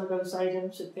hide some of those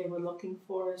items that they were looking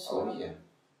for as well? Oh, yeah.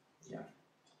 Yeah.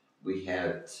 We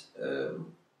had a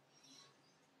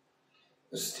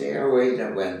stairway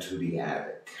that went to the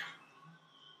attic.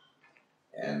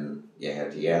 And you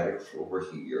had the attic floor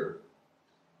here,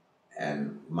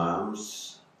 and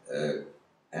Mom's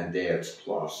and Dad's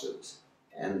closet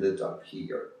ended up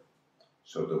here.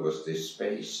 So there was this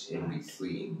space in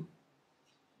between,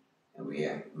 and we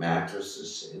had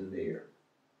mattresses in there.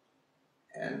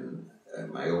 And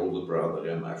my older brother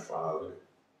and my father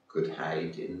could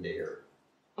hide in there.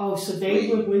 Oh, so they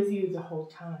were with you the whole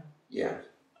time? Yeah.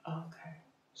 Okay.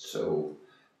 So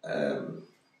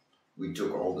we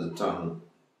took all the tongues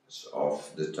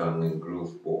off the tongue and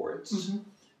groove boards, mm-hmm.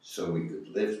 so we could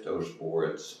lift those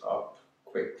boards up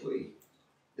quickly.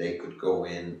 They could go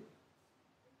in,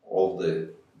 all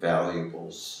the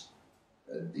valuables,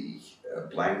 the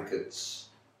blankets,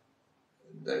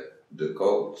 the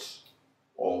coats,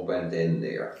 all went in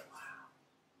there.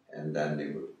 Wow. And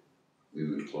then we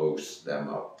would close them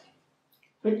up.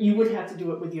 But you would have to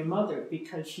do it with your mother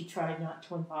because she tried not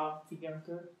to involve the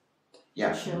younger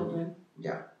children.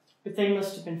 Yeah. But they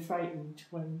must have been frightened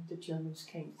when the Germans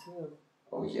came through.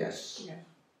 Oh, yes. Yeah.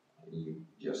 You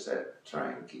just had to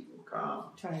try and keep them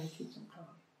calm. Trying to keep them calm.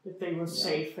 That they were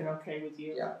safe and okay with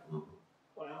you. Yeah. Mm-hmm.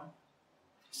 Wow.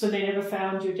 So they never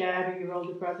found your dad or your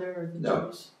older brother or the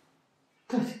Jews?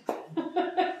 Good.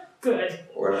 Good.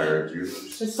 Or our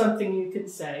Jews. That's something you could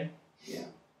say. Yeah.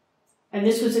 And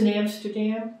this was in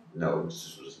Amsterdam? No,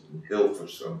 this was in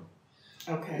Hilversum.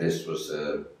 Okay. This was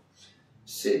a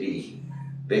city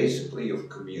basically of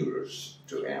commuters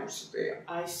to Amsterdam.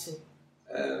 I see.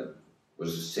 It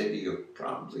was a city of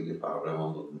probably about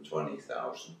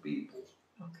 120,000 people.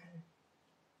 Okay.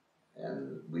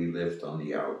 And we lived on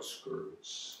the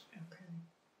outskirts. Okay.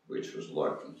 Which was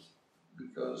lucky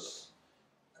because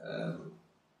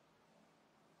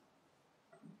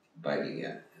by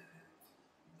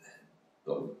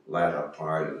the latter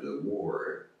part of the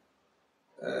war,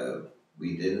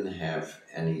 we didn't have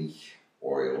any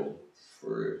oil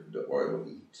for the oil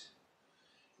heat.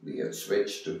 We had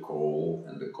switched to coal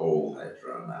and the coal had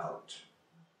run out.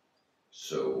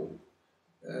 So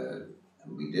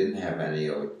we didn't have any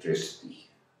electricity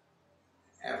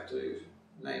after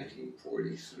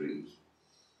 1943.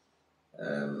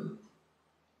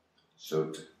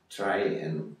 So to try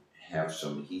and have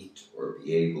some heat or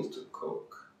be able to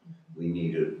cook, we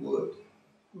needed wood.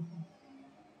 Mm-hmm.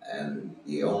 And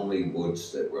the only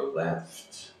woods that were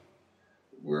left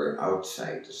were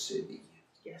outside the city.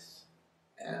 Yes.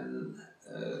 And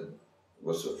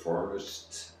was a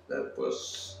forest that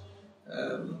was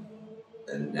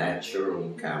a natural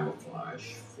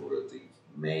camouflage for the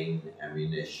main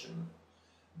ammunition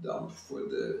dump for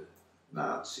the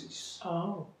Nazis.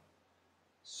 Oh.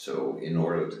 So in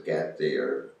order to get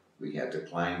there, we had to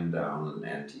climb down an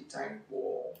anti-tank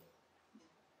wall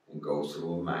and go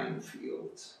through a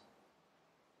minefield.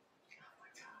 Oh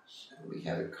my gosh. And we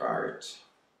had a cart.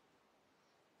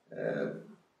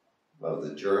 While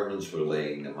the Germans were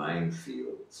laying the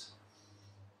minefield,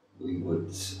 we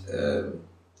would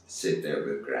sit there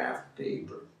with graph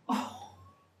paper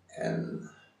and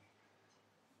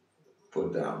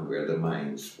put down where the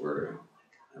mines were.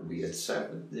 And we had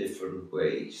 7 different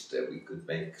ways that we could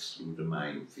make through the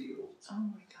minefield.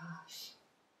 Oh my gosh.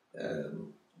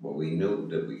 Well, we knew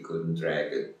that we couldn't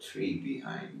drag a tree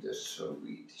behind us, so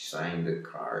we designed a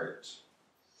cart.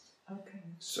 Okay.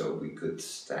 So we could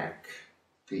stack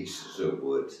pieces of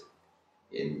wood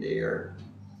in there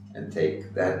and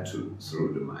take that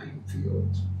through the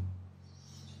minefield.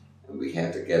 And we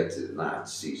had to get the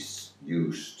Nazis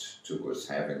used to us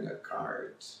having a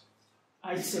cart.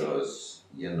 I see. Because,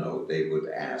 you know, they would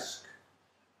ask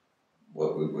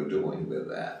what we were doing with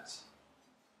that.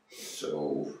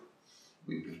 So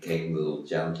we became little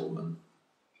gentlemen.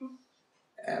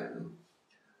 And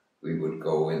we would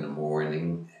go in the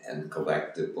morning and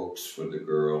collect the books for the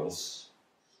girls,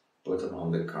 put them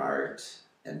on the cart,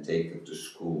 and take them to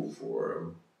school for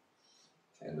them.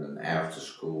 And then after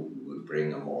school, we would bring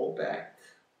them all back.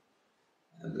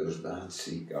 And those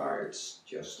Nazi guards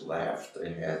just laughed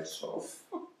their heads off.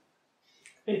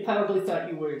 They probably thought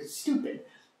you were stupid.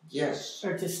 Yes.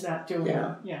 Or just not doing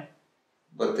it. Yeah.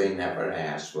 But they never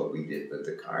asked what we did with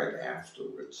the cart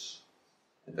afterwards.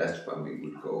 And that's when we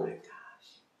would go. Oh my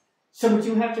gosh. So would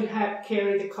you have to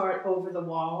carry the cart over the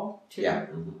wall too? Yeah.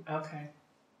 Okay.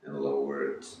 And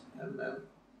lower it, and then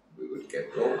we would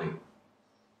get going.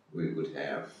 We would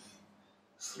have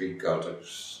 3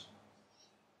 gutters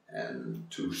and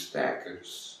 2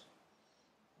 stackers.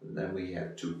 And then we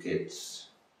had 2 kids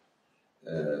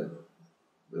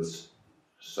with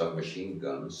submachine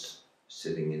guns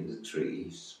sitting in the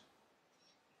trees.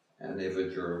 And if a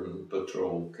German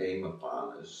patrol came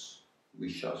upon us, we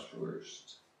shot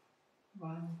first.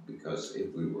 Wow. Because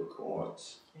if we were caught,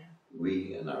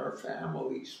 we and our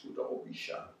families would all be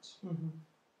shot.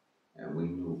 And we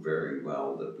knew very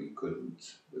well that we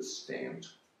couldn't withstand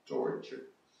torture.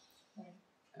 Right.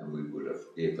 And we would have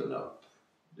given up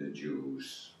the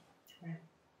Jews,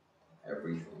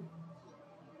 everything.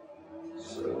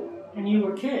 So. And you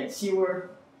were kids, you were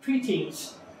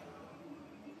preteens.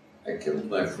 I killed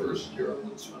my first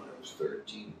Germans when I was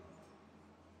 13.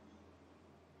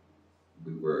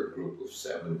 We were a group of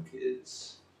 7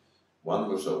 kids. One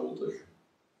was older,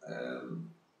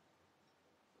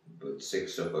 but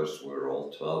 6 of us were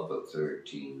all 12 or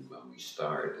 13 when we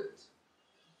started.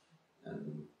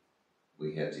 And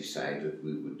we had decided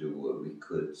we would do what we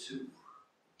could to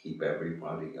keep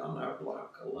everybody on our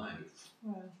block alive.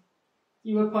 Wow.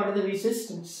 You were part of the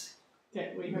resistance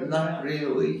that we heard about. Not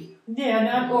really. Yeah,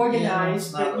 not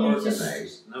organized, not but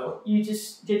organized, no. You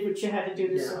just did what you had to do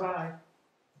to Yeah. survive.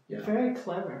 Yeah. Very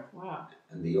clever, wow.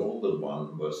 And the older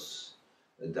one was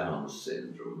a Down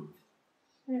syndrome.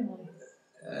 Really?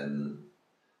 And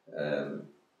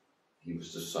he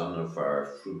was the son of our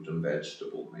fruit and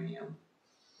vegetable man.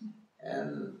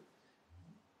 And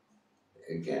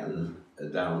again, a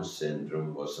Down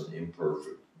syndrome was an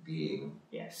imperfect being.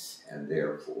 Yes. And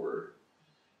therefore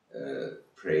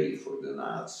prey for the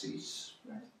Nazis.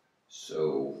 Right.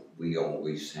 So we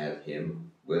always had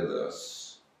him with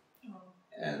us. Oh.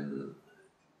 And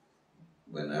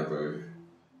whenever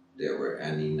there were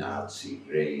any Nazi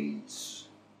raids,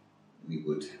 we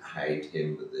would hide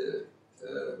him with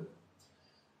the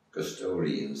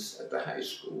custodians at the high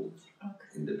school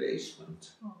in the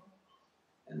basement. Oh.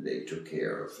 And they took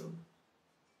care of him.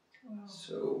 Wow.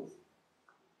 So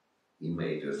he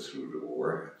made it through the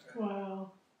war.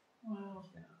 Wow. Wow.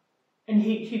 Yeah. And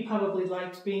he probably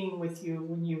liked being with you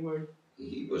when you were...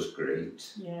 He was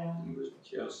great. Yeah. He was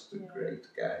just a great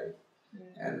guy.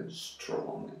 Yeah. And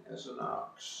strong as an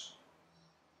ox.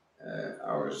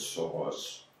 Our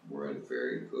saws weren't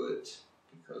very good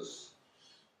because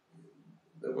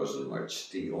there wasn't much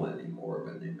steel anymore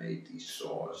when they made these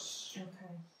saws.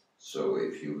 Okay. So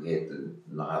if you hit a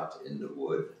knot in the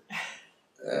wood,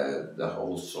 the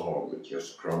whole saw would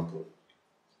just crumple.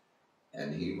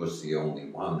 And he was the only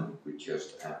one who could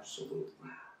just absolutely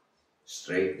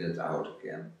straighten it out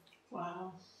again.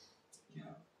 Wow.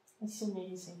 Yeah. That's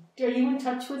amazing. Are you in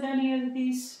touch with any of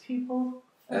these people?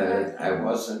 I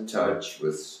was in touch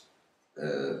with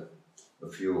a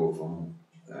few of them.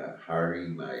 Harry,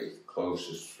 my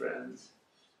closest friend,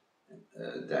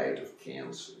 died of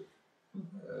cancer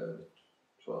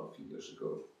 12 years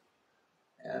ago.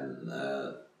 And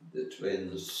the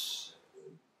twins,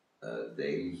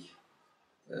 they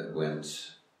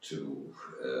went to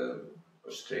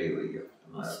Australia,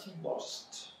 and I've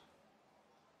lost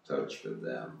touch with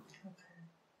them. Okay.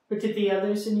 But did the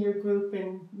others in your group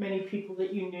and many people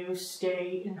that you knew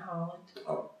stay in Holland?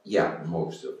 Oh, yeah,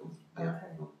 most of them. Yeah.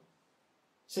 Okay.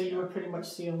 So you were pretty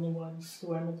much the only ones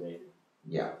who emigrated?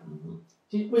 Yeah.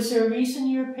 Was there a reason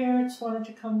your parents wanted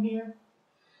to come here?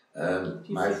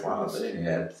 My father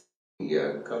had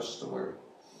a customer.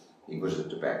 He was a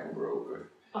tobacco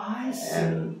broker. I see.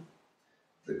 And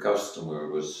the customer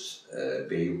was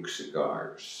Beuk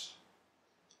Cigars,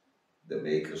 the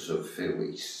makers of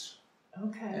Phillies.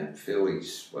 Okay. And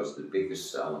Phillies was the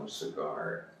biggest selling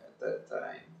cigar at that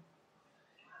time.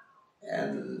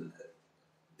 And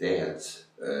Dad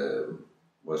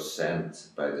was sent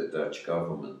by the Dutch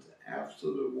government after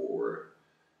the war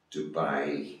to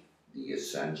buy the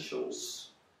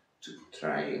essentials to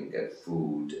try and get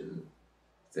food and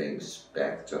things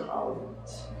back to Holland.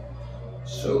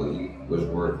 So he was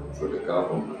working for the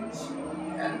government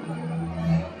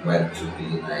and went to the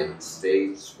United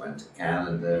States, went to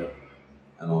Canada,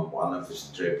 and on one of his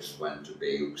trips went to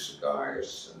Beuk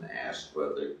Cigars and asked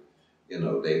whether,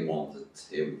 they wanted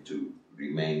him to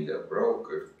remain their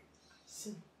broker.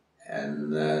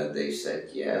 And they said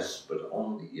yes, but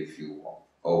only if you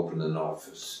open an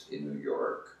office in New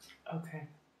York. Okay.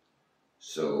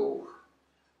 So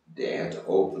Dad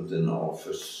opened an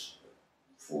office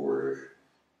for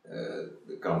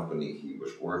the company he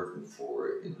was working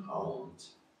for in Holland,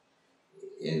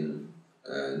 in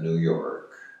New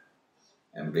York.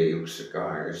 And Beuk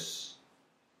Cigars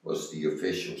was the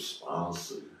official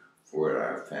sponsor for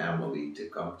our family to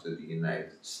come to the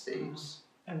United States.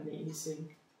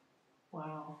 Amazing.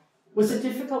 Wow. Was it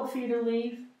difficult for you to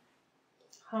leave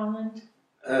Holland?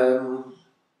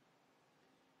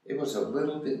 It was a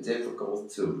little bit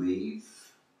difficult to leave.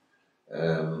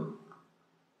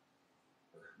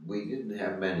 We didn't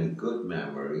have many good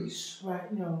memories.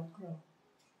 Right, no.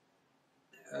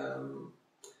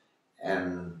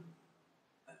 And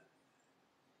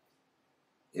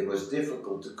it was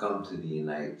difficult to come to the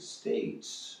United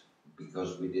States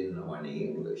because we didn't know any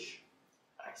English.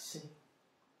 I see.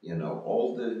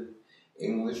 All the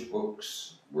English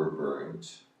books were burned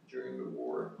during the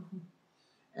war.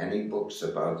 Any books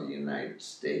about the United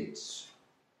States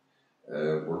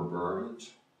were burned.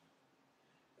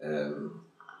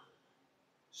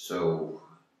 So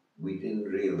we didn't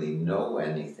really know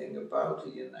anything about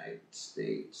the United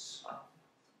States.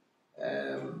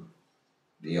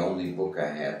 The only book I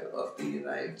had of the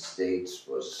United States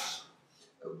was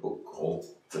a book called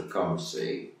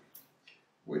Tecumseh,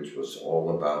 which was all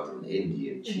about an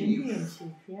Indian chief.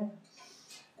 Yeah.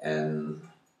 And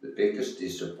the biggest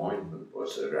disappointment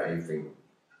was arriving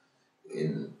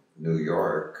in New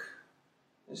York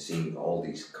and seeing all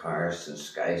these cars and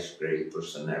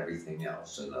skyscrapers and everything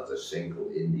else, and not a single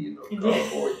Indian or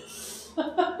cowboy.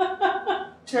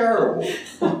 Terrible.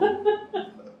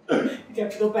 You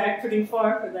have to go back pretty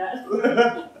far for that.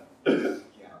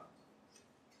 Yeah.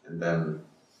 And then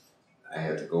I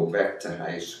had to go back to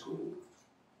high school.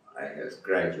 I had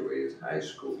graduated high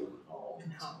school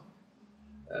in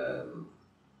Holland.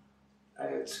 I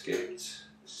had skipped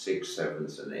 6th,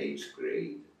 7th, and 8th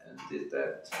grade and did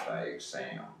that by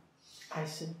exam. I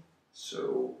see.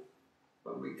 So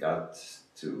when we got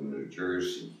to New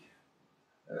Jersey,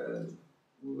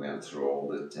 we went through all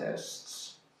the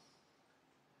tests,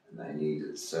 and I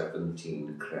needed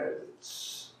 17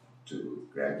 credits to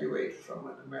graduate from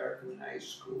an American high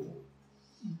school.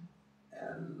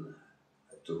 And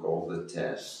I took all the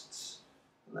tests,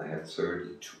 and I had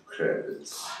 32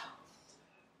 credits.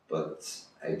 But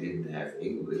I didn't have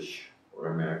English or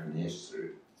American history.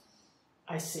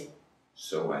 I see.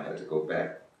 So I had to go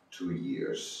back 2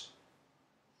 years.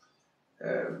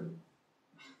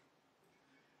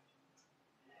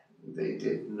 They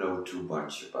didn't know too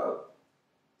much about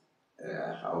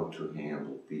how to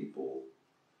handle people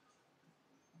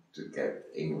to get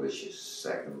English as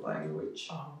second language.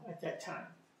 Oh, at that time.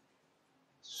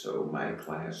 So my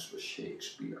class was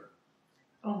Shakespeare.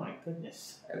 Oh my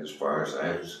goodness. And as far as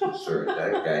I was concerned,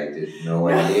 that guy didn't know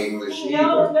any English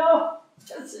either. No.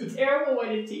 That's a terrible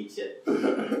way to teach it.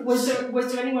 Was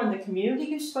there anyone in the community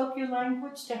who spoke your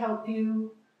language to help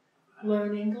you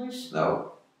learn English?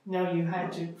 No. No, you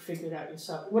had to figure it out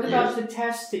yourself. What about the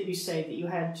test that you say that you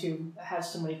had to have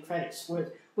so many credits?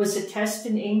 Was the test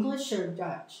in English or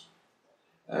Dutch?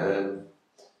 Well,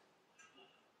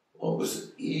 it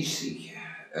was easy.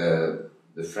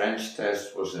 The French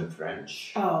test was in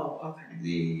French. Oh, okay.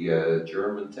 The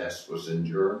German test was in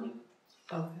German.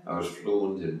 Okay. I was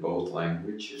fluent in both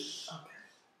languages.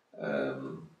 Okay.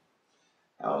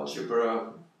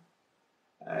 Algebra,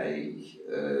 I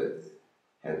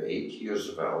had 8 years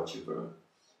of algebra,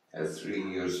 had 3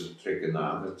 years of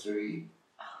trigonometry,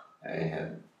 I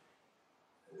had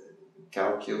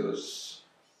calculus,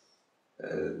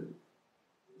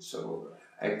 so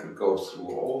I could go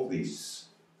through all these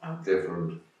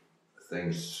different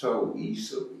things so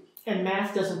easily. And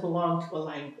math doesn't belong to a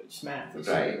language, math is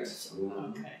right.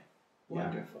 Okay,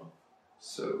 wonderful. Yeah.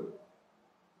 So,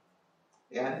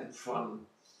 yeah, it's fun.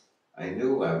 I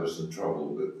knew I was in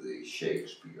trouble with the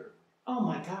Shakespeare. Oh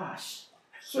my gosh.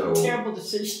 So what a terrible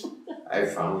decision. I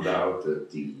found out that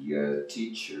the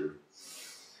teacher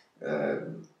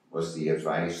was the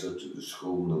advisor to the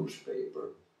school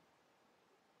newspaper.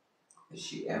 And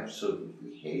she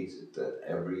absolutely hated that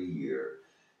every year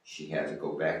she had to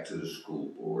go back to the school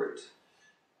board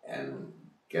and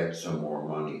get some more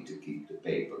money to keep the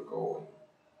paper going.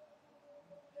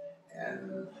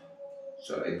 And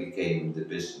so I became the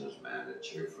business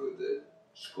manager for the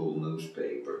school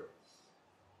newspaper.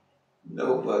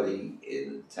 Nobody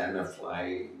in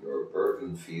Tenafly or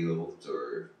Bergenfield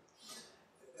or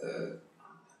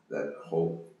that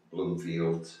whole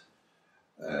Bloomfield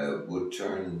would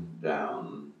turn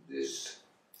down this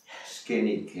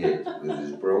skinny kid with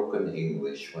his broken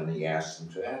English when he asked them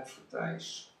to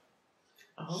advertise.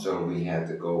 Oh. So we had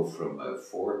to go from a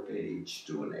 4-page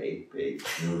to an 8-page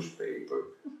newspaper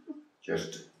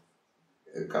just to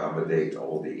accommodate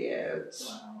all the ads.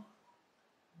 Wow.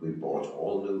 We bought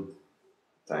all new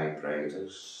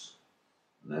typewriters,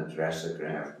 an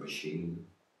addressograph machine,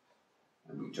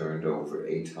 and we turned over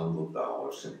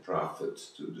 $800 in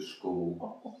profits to the school.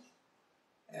 Oh.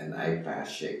 And I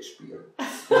passed Shakespeare.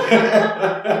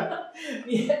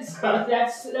 Yes, well,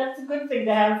 that's a good thing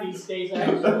to have these days,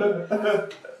 actually.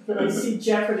 But I see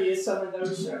Jeopardy as some of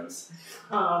those shows.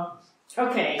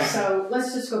 Okay, so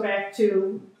let's just go back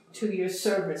to your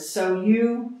service. So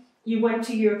you went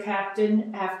to your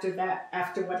captain after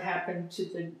what happened to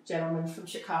the gentleman from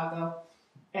Chicago,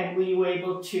 and were you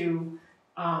able to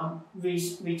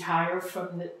retire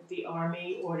from the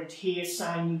Army, or did he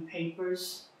assign you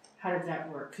papers? How did that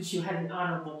work? Because you had an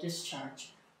honorable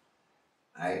discharge.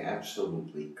 I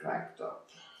absolutely cracked up.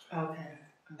 Okay.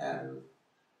 And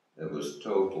it was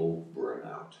total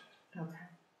burnout. Okay.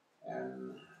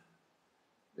 And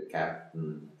the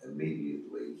captain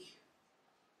immediately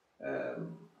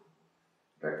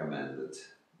recommended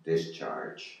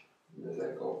discharge that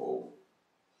I go home.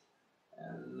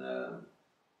 And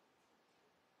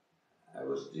I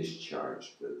was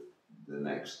discharged the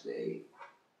next day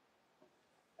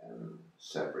and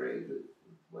separated,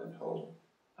 went home.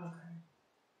 Okay.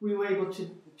 Were you able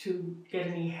to get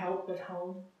any help at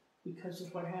home because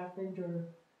of what happened, or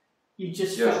you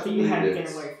just felt that you had to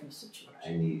get away from the situation?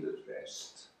 I needed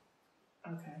rest.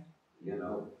 Okay. You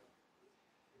know,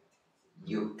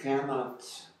 you cannot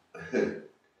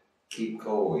keep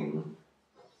going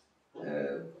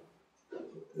the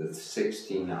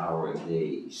 16-hour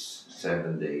days,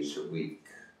 7 days a week,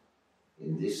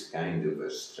 in this kind of a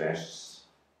stress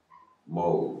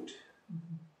mode,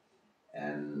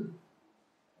 and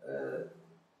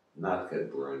not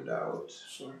get burned out.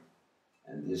 Sure.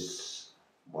 And this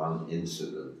one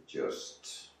incident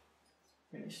just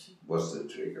was the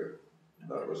trigger.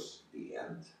 That was the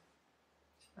end.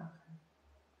 Okay.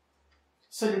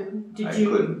 So did I you...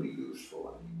 couldn't be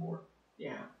useful anymore.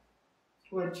 Yeah.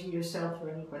 Or to yourself or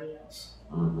anybody else.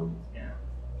 Mm-hmm.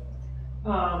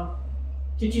 Yeah.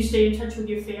 Did you stay in touch with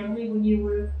your family when you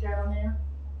were down there?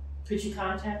 Could you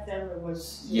contact them, or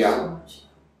was there so much?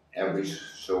 Every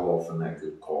so often I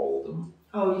could call them.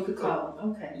 Oh, you could call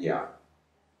them, okay. Yeah.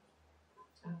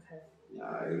 Okay. Yeah,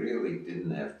 I really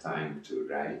didn't have time to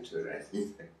write or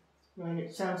anything. Right,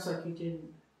 it sounds like you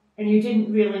didn't. And you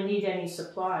didn't really need any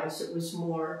supplies, it was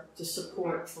more the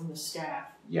support from the staff.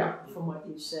 Yeah. From what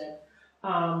you said.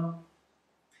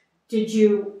 Did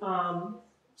you,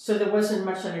 so there wasn't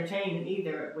much entertainment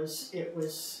either, it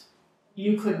was,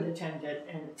 you couldn't attend it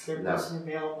and it wasn't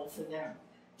available for them.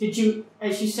 Did you,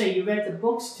 as you say, you read the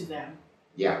books to them?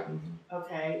 Yeah.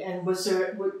 Okay, and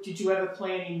did you ever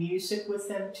play any music with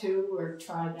them too, or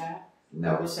try that?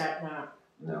 No. Or was that not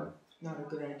a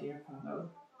good idea, probably? No.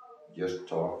 Just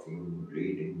talking,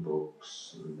 reading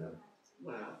books. And,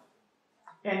 wow.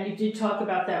 And you did talk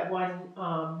about that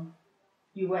one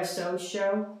USO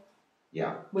show?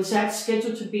 Yeah. Was that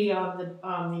scheduled to be on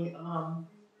the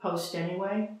Post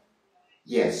anyway?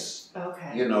 Yes.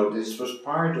 Okay. You know, this was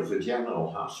part of a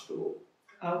general hospital.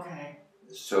 Okay.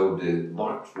 So the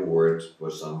locked ward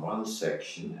was on one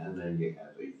section, and then you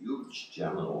had a huge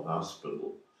general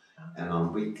hospital, and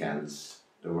on weekends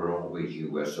there were always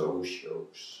USO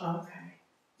shows. Okay.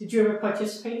 Did you ever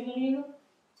participate in any of them?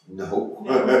 No.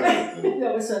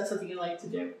 That was not something you liked to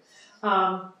do.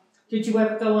 Did you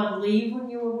ever go on leave when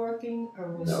you were working,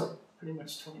 or was it pretty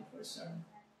much 24/7?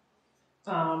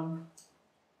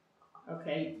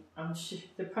 Okay, I'm sure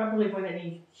there probably weren't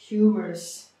any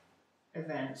humorous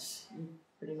events. You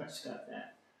pretty much got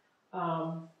that.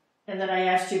 And then I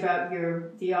asked you about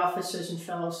the officers and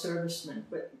fellow servicemen,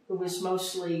 but it was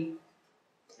mostly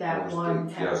that one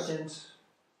captain.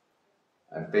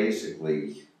 I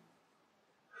basically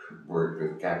worked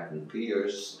with Captain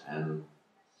Pierce, and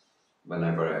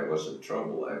whenever I was in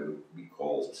trouble, I would be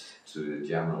called to the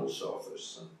general's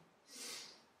office. And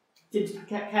did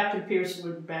Captain Pierce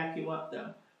would back you up,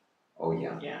 though? Oh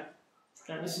yeah. Yeah,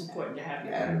 that was important to have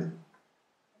you. And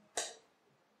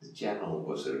the general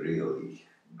was a really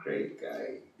great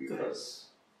guy because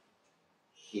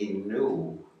he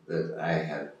knew that I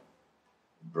had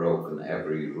broken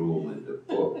every rule in the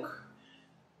book,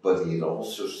 but he'd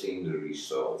also seen the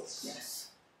results.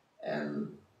 Yes.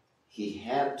 And he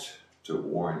had to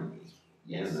warn me,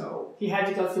 you know. He had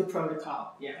to go through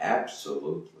protocol, yeah.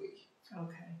 Absolutely.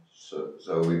 Okay.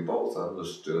 So we both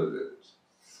understood it.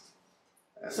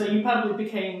 And so you probably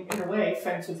became, in a way,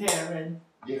 friends with him and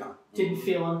didn't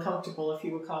feel uncomfortable if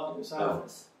you were called to his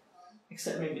office.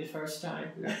 Except maybe the first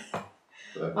time.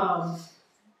 Yeah.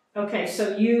 Okay,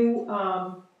 so you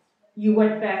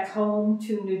went back home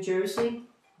to New Jersey?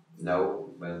 No,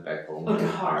 went back home to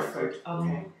Hartford.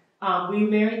 Okay. Were you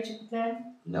married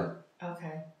then? No.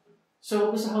 Okay. So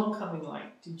what was the homecoming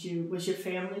like? Was your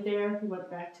family there? You went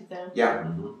back to them? Yeah.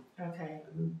 Mm-hmm. Okay.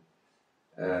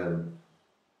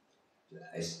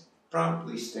 I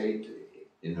probably stayed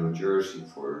in New Jersey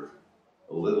for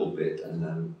a little bit and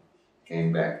then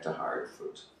came back to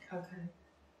Hartford. Okay.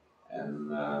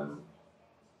 And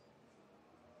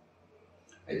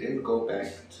I didn't go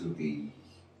back to the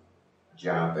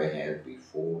job I had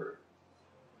before.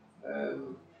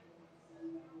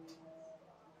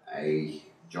 I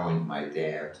joined my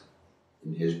dad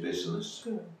in his business.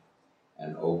 Good.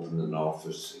 And opened an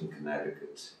office in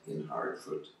Connecticut, in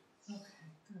Hartford. Okay,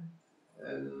 good.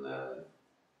 And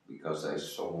because I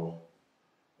saw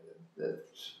that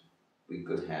we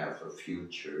could have a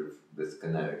future with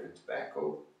Connecticut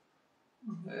tobacco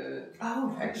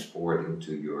exporting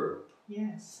to Europe.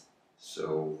 Yes.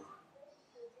 So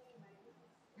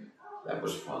that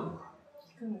was fun.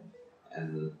 Good.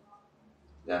 And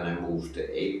then I moved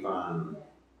to Avon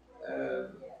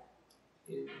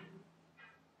in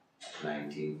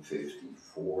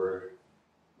 1954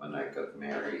 when I got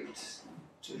married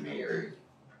to Mary.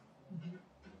 Mm-hmm.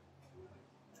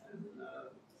 And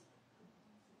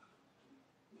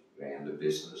ran the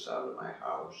business out of my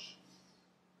house.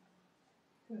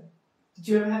 Good. Did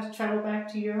you ever have to travel back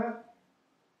to Europe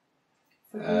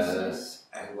for business?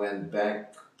 I went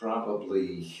back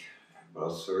probably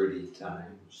about 30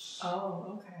 times. Oh,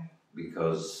 okay.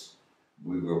 Because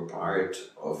we were part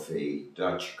of a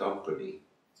Dutch company.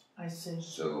 I see.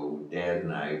 So Dad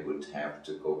and I would have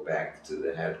to go back to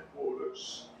the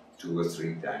headquarters 2 or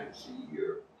 3 times a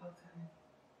year. Okay.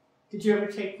 Did you ever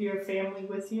take your family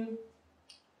with you?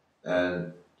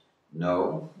 No.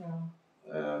 No.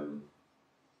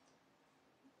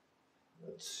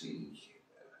 Let's see.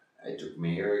 I took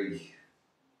Mary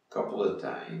a couple of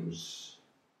times,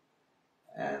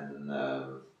 and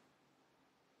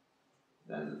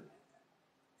then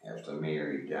after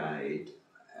Mary died,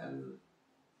 and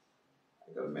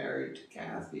I got married to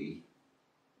Kathy,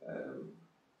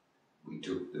 we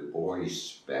took the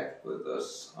boys back with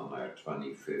us on our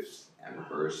 25th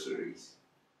anniversary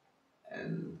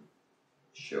and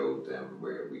showed them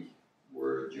where we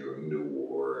were during the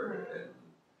war, and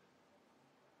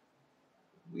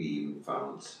we even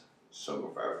found some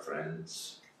of our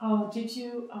friends. Oh, did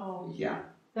you? Oh. Yeah.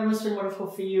 That must have been wonderful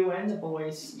for you and the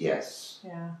boys. Yes.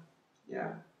 Yeah.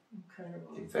 Yeah.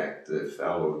 Incredible. In fact, the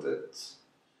fellow that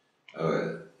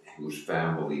whose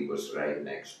family was right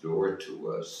next door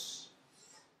to us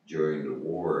during the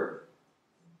war,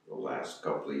 the last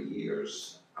couple of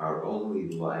years, our only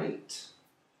light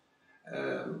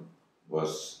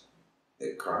was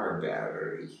a car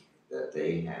battery that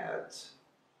they had,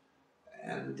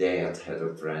 and Dad had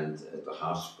a friend at the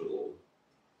hospital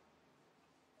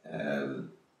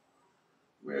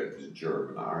where the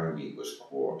German army was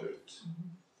quartered,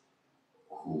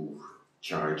 who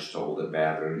charged all the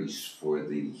batteries for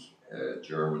the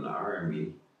German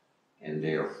army, and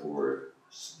therefore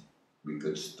we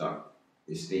could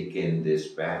sneak in this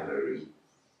battery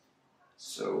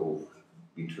So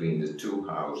between the two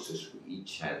houses, we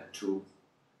each had 2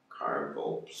 car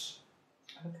bulbs.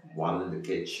 Okay. One in the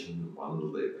kitchen, one in the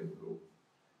living room.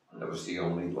 And that was the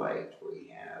only light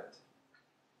we had.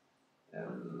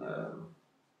 And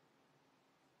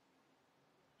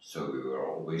so we were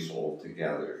always all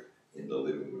together in the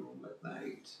living room at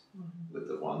night with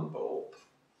the one bulb.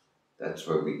 That's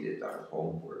where we did our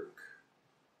homework,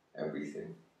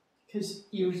 everything. Because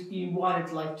you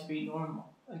wanted life to be normal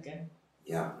again.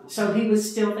 Yeah. So he was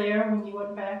still there when you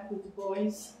went back with the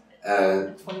boys?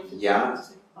 Yeah.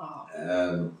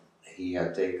 Oh. He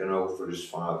had taken over his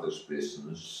father's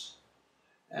business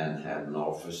and had an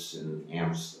office in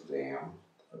Amsterdam,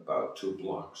 about 2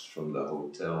 blocks from the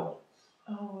hotel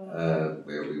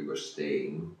where we were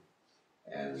staying.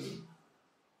 And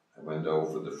I went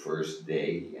over the first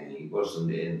day, and he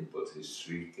wasn't in, but his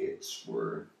 3 kids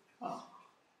were. Oh.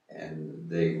 And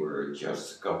they were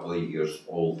just a couple of years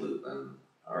older than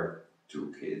our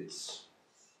 2 kids.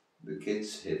 The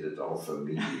kids hit it off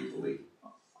immediately.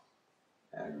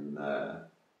 And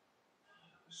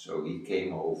so he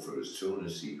came over as soon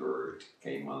as he heard,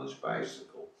 came on his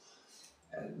bicycle.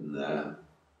 And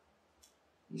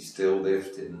he still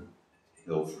lived in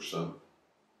Hilversum,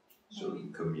 so he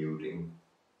commuting.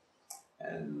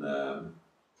 And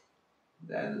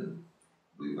then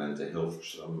we went to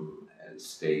Hilversum and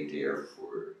stayed there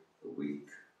for a week.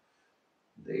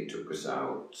 They took us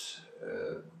out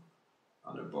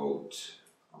on a boat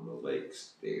on the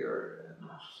lakes there and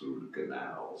through the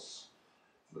canals.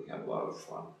 We had a lot of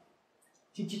fun.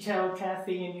 Did you tell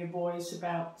Kathy and your boys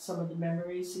about some of the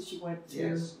memories that you went through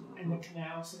Yes. and the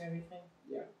canals and everything?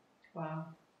 Yeah. Wow.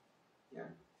 Yeah.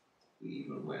 We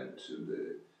even went to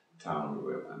the town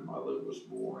where my mother was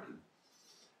born.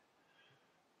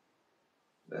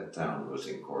 That town was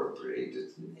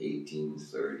incorporated in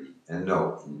 1830,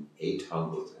 in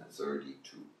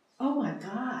 832. Oh my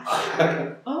gosh.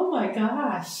 Oh my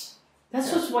gosh.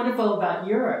 That's what's wonderful about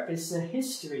Europe is the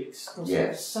history. It goes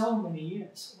for so many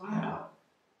years. Wow.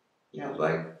 Yeah,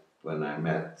 like when I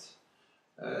met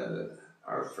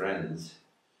our friend,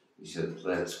 he said,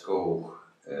 let's go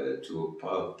to a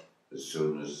pub as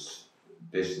soon as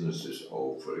business is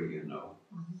over, you know.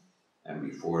 And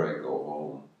before I go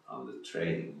home on the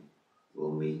train,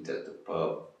 we'll meet at the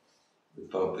pub. The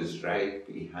pub is right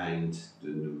behind the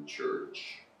new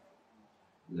church.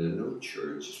 The new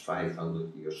church is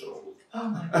 500 years old. Oh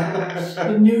my gosh.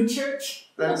 The new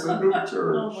church? That's a new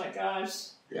church. Oh my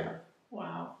gosh. Yeah.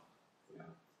 Wow. Yeah.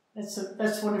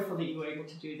 That's wonderful that you were able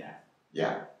to do that.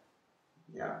 Yeah.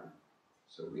 Yeah.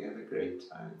 So we had a great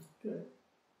time. Good.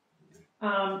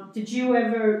 Did you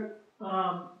ever,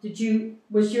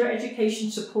 was your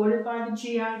education supported by the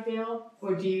GI Bill,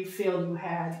 or do you feel you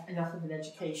had enough of an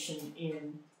education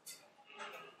in?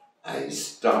 I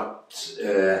stopped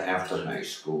after high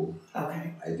school.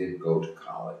 Okay. I did go to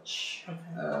college.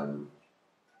 Okay.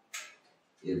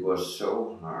 It was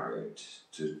so hard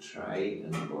to try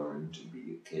and learn to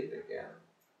be a kid again.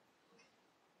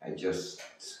 I just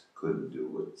couldn't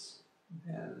do it.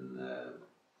 And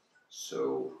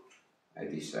so I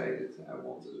decided I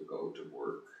wanted to go to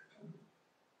work.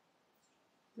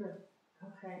 Good.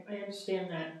 Okay, I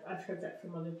understand that. I've heard that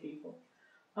from other people.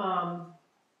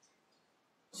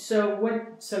 So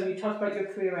you talked about your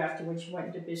career afterwards. You went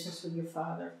into business with your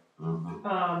father.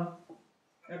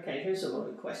 Okay, here's a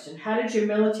loaded question. How did your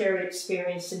military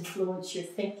experience influence your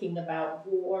thinking about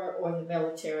war or the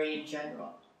military in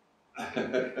general?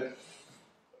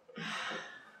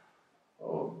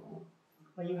 Oh.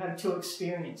 Well, you had 2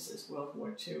 experiences, World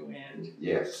War II and...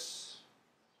 Yes.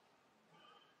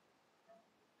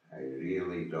 I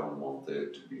really don't want there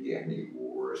to be any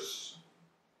wars.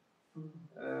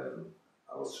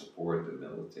 I'll support the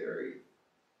military,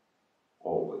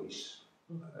 always.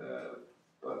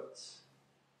 But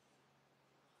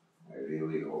I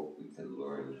really hope we can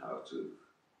learn how to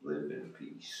live in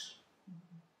peace.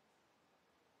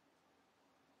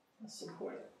 I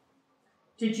support it.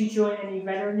 Did you join any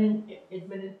veteran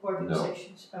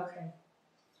organizations? No. Okay.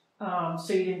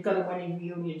 So you didn't go to any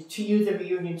reunions. To you, the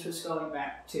reunions was going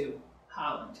back to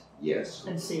Holland. Yes.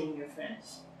 And seeing your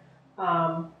friends.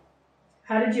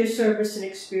 How did your service and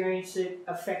experience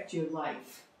affect your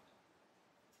life?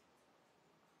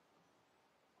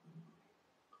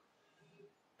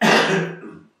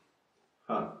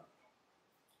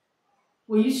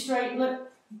 Well, you strike.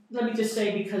 Let me just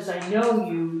say, because I know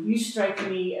you strike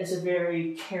me as a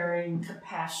very caring,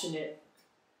 compassionate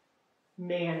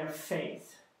man of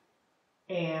faith.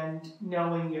 And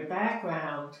knowing your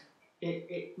background,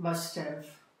 it must have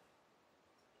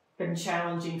been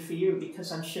challenging for you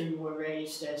because I'm sure you were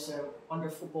raised as a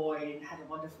wonderful boy and had a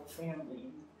wonderful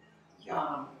family.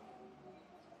 Yeah.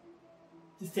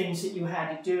 The things that you had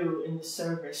to do in the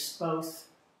service, both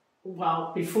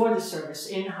before the service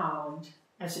in Holland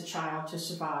as a child to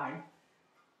survive,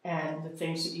 and the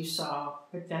things that you saw,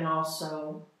 but then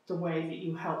also the way that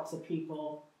you helped the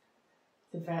people,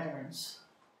 the veterans.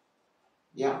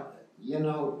 Yeah, you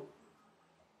know,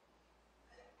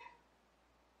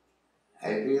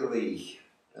 I really,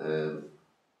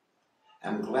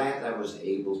 I'm glad I was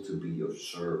able to be of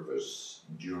service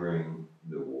during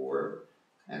the war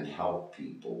and help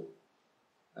people.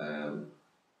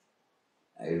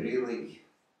 I really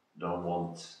don't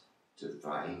want to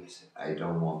fight. I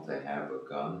don't want to have a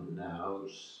gun in the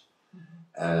house.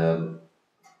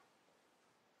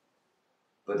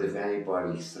 But if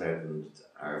anybody threatened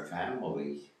our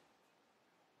family,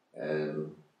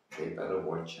 they better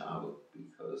watch out,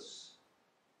 because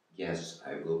yes,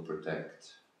 I will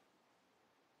protect.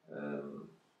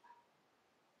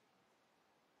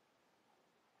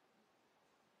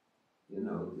 You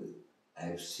know,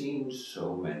 I've seen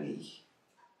so many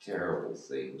terrible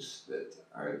things that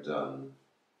are done.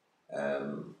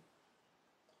 The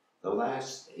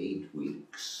last 8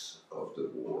 weeks of the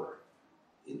war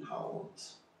in Holland,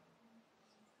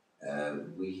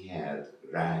 we had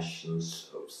rations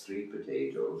of 3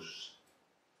 potatoes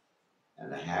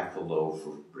and a half a loaf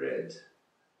of bread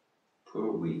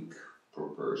per week per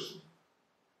person.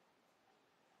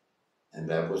 And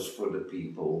that was for the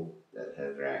people that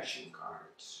had ration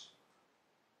cards.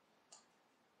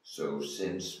 So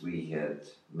since we had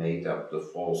made up the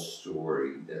false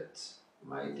story that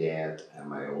my dad and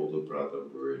my older brother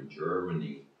were in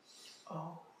Germany,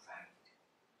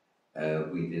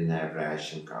 we didn't have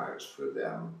ration cards for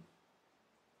them.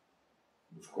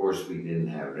 Of course, we didn't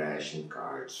have ration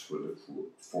cards for the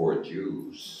 4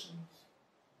 Jews.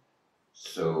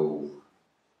 So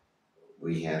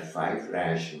we had 5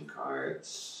 ration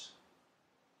cards,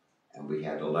 and we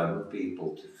had 11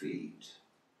 people to feed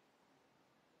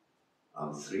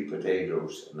on 3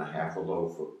 potatoes and a half a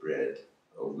loaf of bread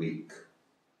a week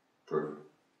per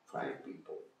 5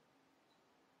 people.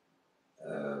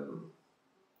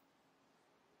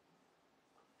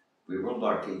 We were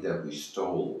lucky that we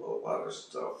stole a lot of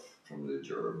stuff from the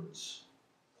Germans,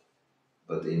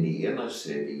 but in the inner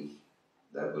city,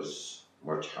 that was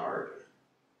much harder.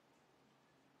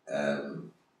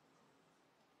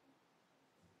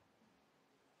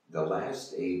 The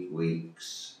last 8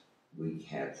 weeks, we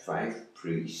had 5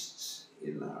 priests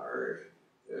in our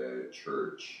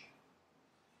church,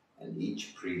 and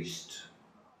each priest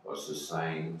was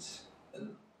assigned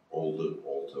an older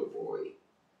altar boy.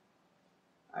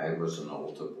 I was an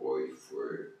altar boy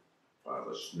for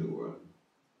Father Snoer.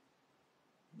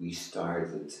 We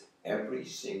started every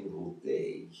single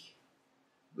day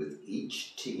with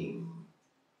each team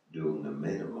doing a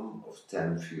minimum of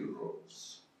 10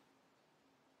 funerals.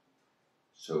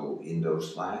 So in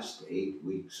those last 8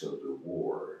 weeks of the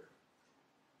war,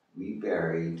 we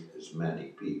buried as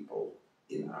many people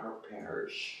in our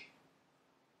parish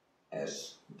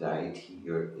as died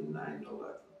here in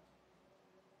 9/11.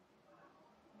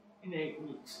 In 8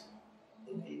 weeks.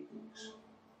 In 8 weeks.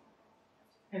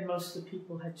 And most of the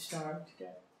people had starved to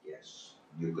death. Yes.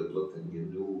 You could look and you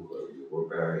knew you were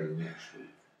buried next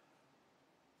week.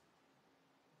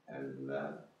 And,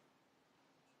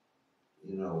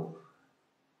 you know,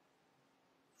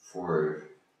 for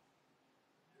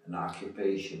an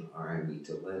occupation army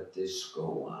to let this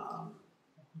go on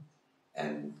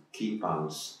and keep on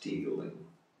stealing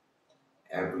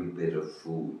every bit of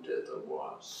food that there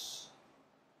was,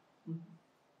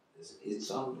 it's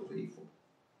unbelievable.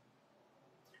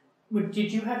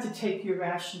 Did you have to take your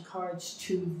ration cards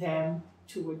to them,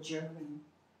 to a German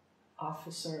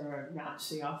officer or a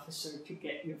Nazi officer, to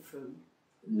get your food?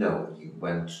 No, you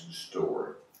went to the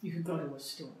store. You could go to a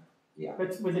store. Yeah.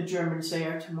 But were the Germans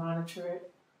there to monitor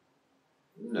it?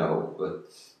 No,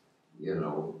 but, you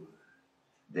know,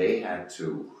 they had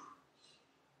to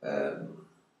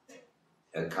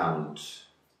account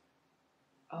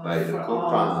by the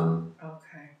coupon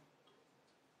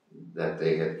that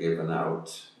they had given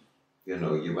out. You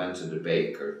know, you went to the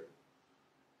baker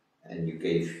and you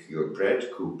gave your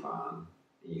bread coupon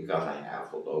and you got a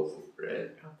half a loaf of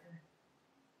bread. Okay.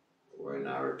 Or in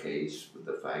our case, with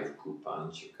the 5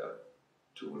 coupons, you got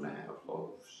 2.5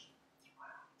 loaves.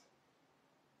 Wow.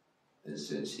 And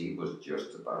since he was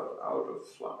just about out of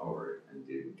flour and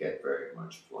didn't get very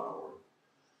much flour,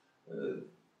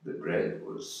 the bread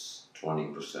was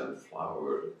 20%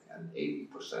 flour and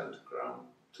 80% ground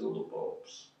tulip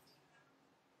bulbs.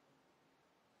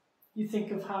 You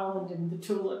think of Holland and the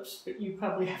tulips, but you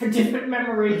probably have a different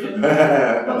memory than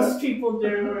most people do.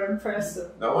 Are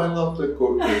impressive. No, I love the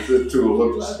tulips. You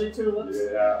love the tulips?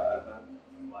 Yeah.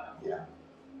 Wow. Yeah.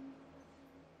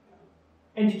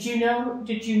 And did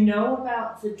you know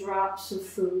about the drops of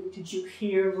food? Did you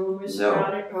hear rumors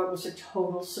about it, or it was a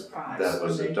total surprise? That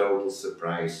was a total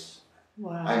surprise.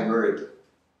 Wow. I heard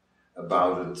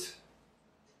about it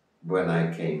when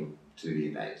I came to the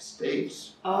United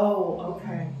States. Oh,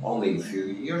 okay. Only a few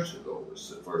years ago was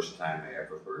the first time I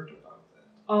ever heard about that.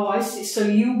 Oh, I see. So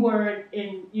you weren't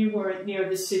near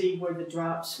the city where the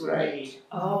drops were made.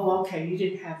 Oh, okay. You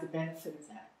didn't have the benefit of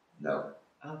that. No.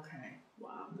 Okay.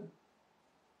 Wow.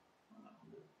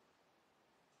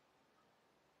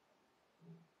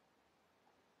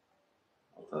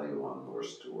 I'll tell you one more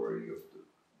story of the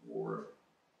war.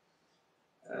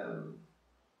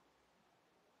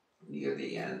 Near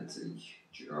the end, the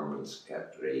Germans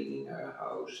kept raiding our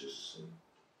houses, and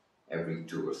every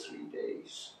 2 or 3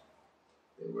 days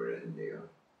they were in there.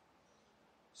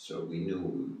 So we knew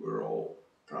we were all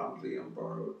probably on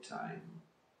borrowed time.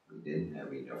 We didn't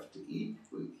have enough to eat.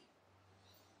 We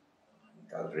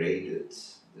got raided.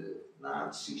 The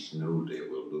Nazis knew they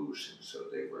were losing, so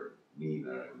they were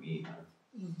meaner and meaner.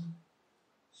 Mm-hmm.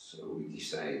 So we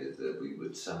decided that we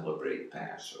would celebrate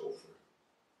Passover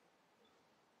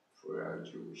for our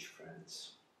Jewish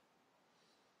friends.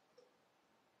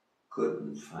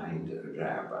 Couldn't find a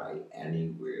rabbi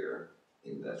anywhere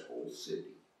in that whole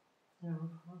city.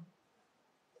 Uh-huh.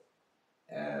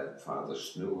 Father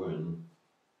Snoeren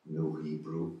knew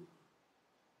Hebrew,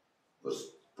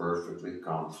 was perfectly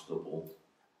comfortable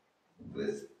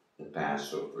with the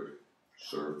Passover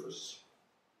service.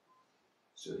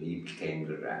 So he became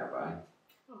the rabbi.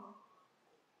 Oh.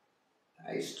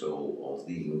 I stole all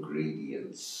the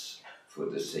ingredients for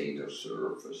the Seder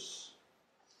service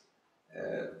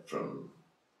from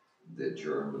the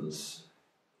Germans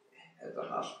at the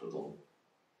hospital.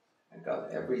 I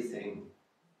got everything,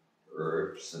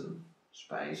 herbs and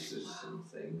spices and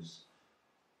things.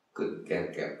 Couldn't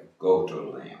get goat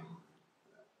or lamb,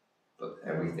 but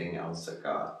everything else I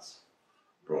got.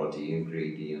 Brought the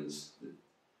ingredients.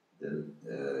 Then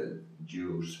the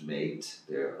Jews made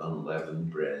their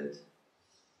unleavened bread,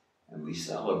 and we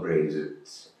celebrated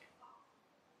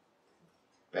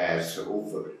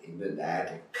Passover in an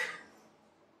attic.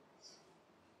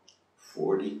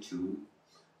 42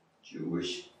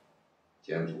 Jewish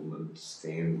gentlemen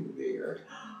standing there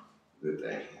with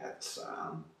their hats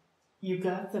on. You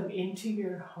got them into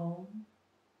your home?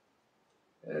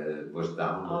 It was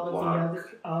down All the of block. the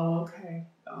other. Oh, okay.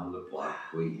 Down the block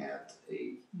we had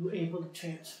You were able to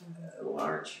transfer them. a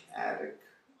large attic,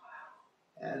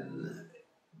 and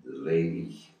the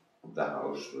lady of the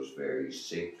house was very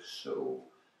sick, so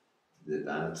the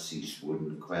Nazis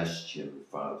wouldn't question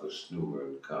Father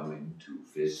Snoeren coming to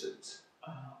visit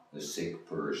a sick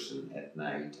person at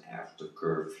night after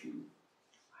curfew.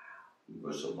 He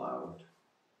was allowed.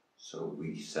 So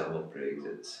we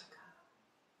celebrated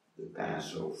the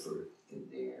Passover in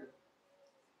there.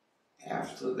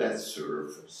 After that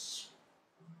service,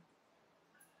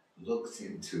 looked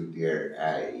into their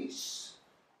eyes,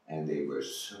 and they were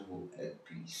so at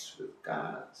peace with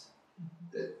God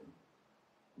that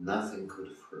nothing could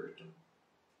have hurt them.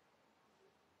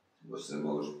 It was the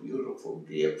most beautiful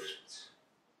gift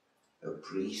a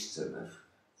priest and a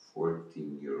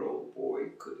 14-year-old boy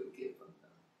could have given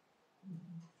them.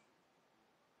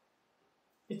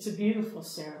 It's a beautiful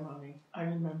ceremony. I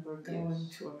remember going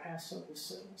to a Passover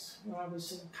service when I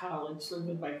was in college, living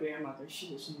with my grandmother.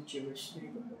 She was in a Jewish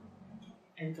neighborhood,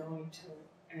 and going to it.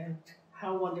 And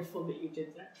how wonderful that you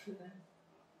did that for them.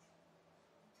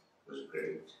 It was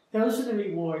great. Those are the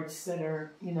rewards that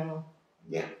are,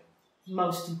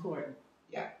 most important.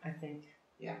 Yeah. I think.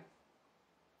 Yeah.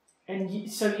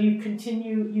 And so you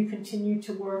continue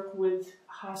to work with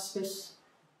hospice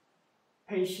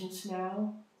patients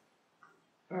now,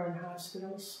 or in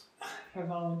hospitals, or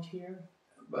volunteer?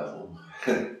 Well,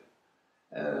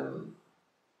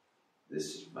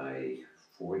 this is my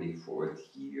 44th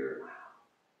year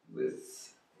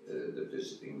with the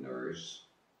visiting nurse,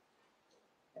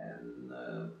 and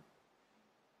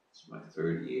it's my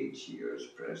 38th year as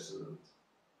president,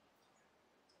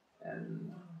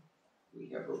 and we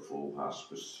have a full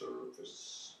hospice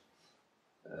service.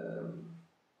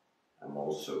 I'm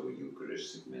also a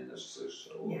Eucharistic minister,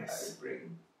 so I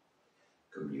bring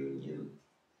communion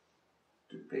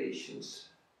to patients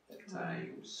at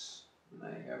times, and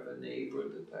I have a neighbor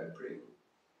that I bring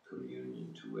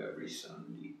communion to every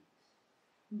Sunday.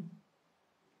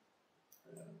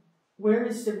 Where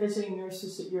is the visiting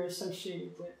nurses that you're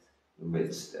associated with?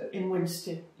 Winstead. In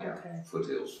Winstead, Yeah, okay.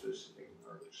 Foothills Visiting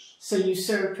Nurse. So you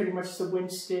serve pretty much the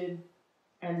Winstead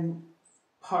and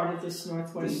part of this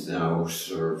Northwest? We now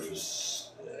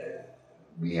service,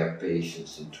 we have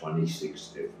patients in 26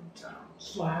 different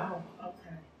towns. Wow,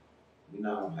 okay. We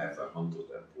now have 100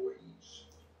 employees.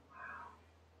 Wow.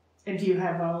 And do you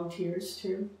have volunteers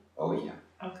too? Oh yeah.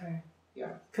 Okay.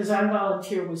 Yeah. Because I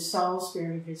volunteer with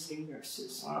Salisbury Visiting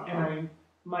Nurses. And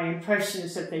my impression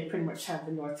is that they pretty much have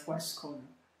the northwest corner.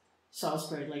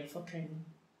 Salisbury, Veling-Korean.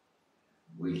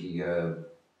 We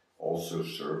also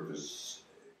service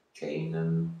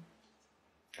Canaan.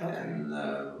 Okay. And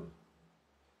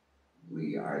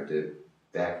we are the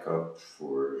backup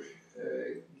for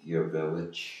Gear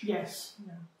Village. Yes.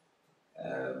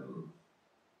 Yeah.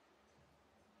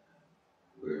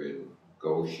 We're in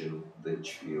Goshen,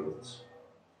 Litchfield,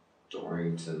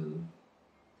 Dorrington.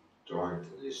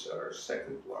 Dorrington is our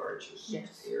second largest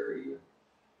area.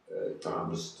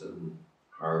 Thomaston,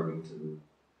 Harvington,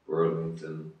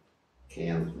 Burlington,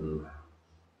 Canton,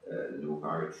 New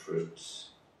Hartford,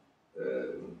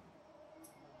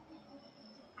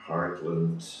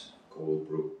 Heartland,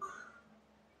 Colebrook,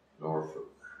 Norfolk.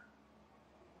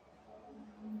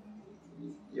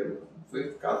 Yeah,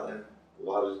 we've got a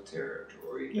lot of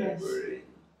territory that we're in.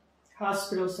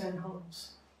 Hospitals and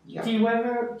homes. Yeah. Do you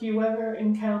ever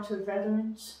encounter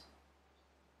veterans?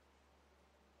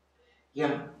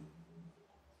 Yeah.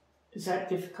 Is that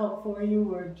difficult for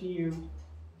you, or do you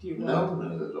No,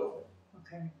 not at all.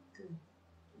 Okay, good.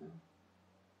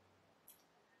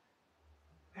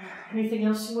 Anything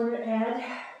else you want to add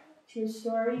to your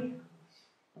story?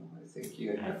 I think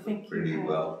you have it pretty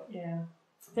well. Yeah.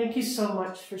 Thank you so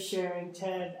much for sharing,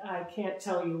 Ted. I can't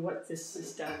tell you what this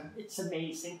has done. It's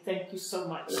amazing. Thank you so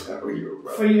much Oh, you're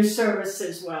welcome. for your service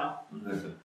as well.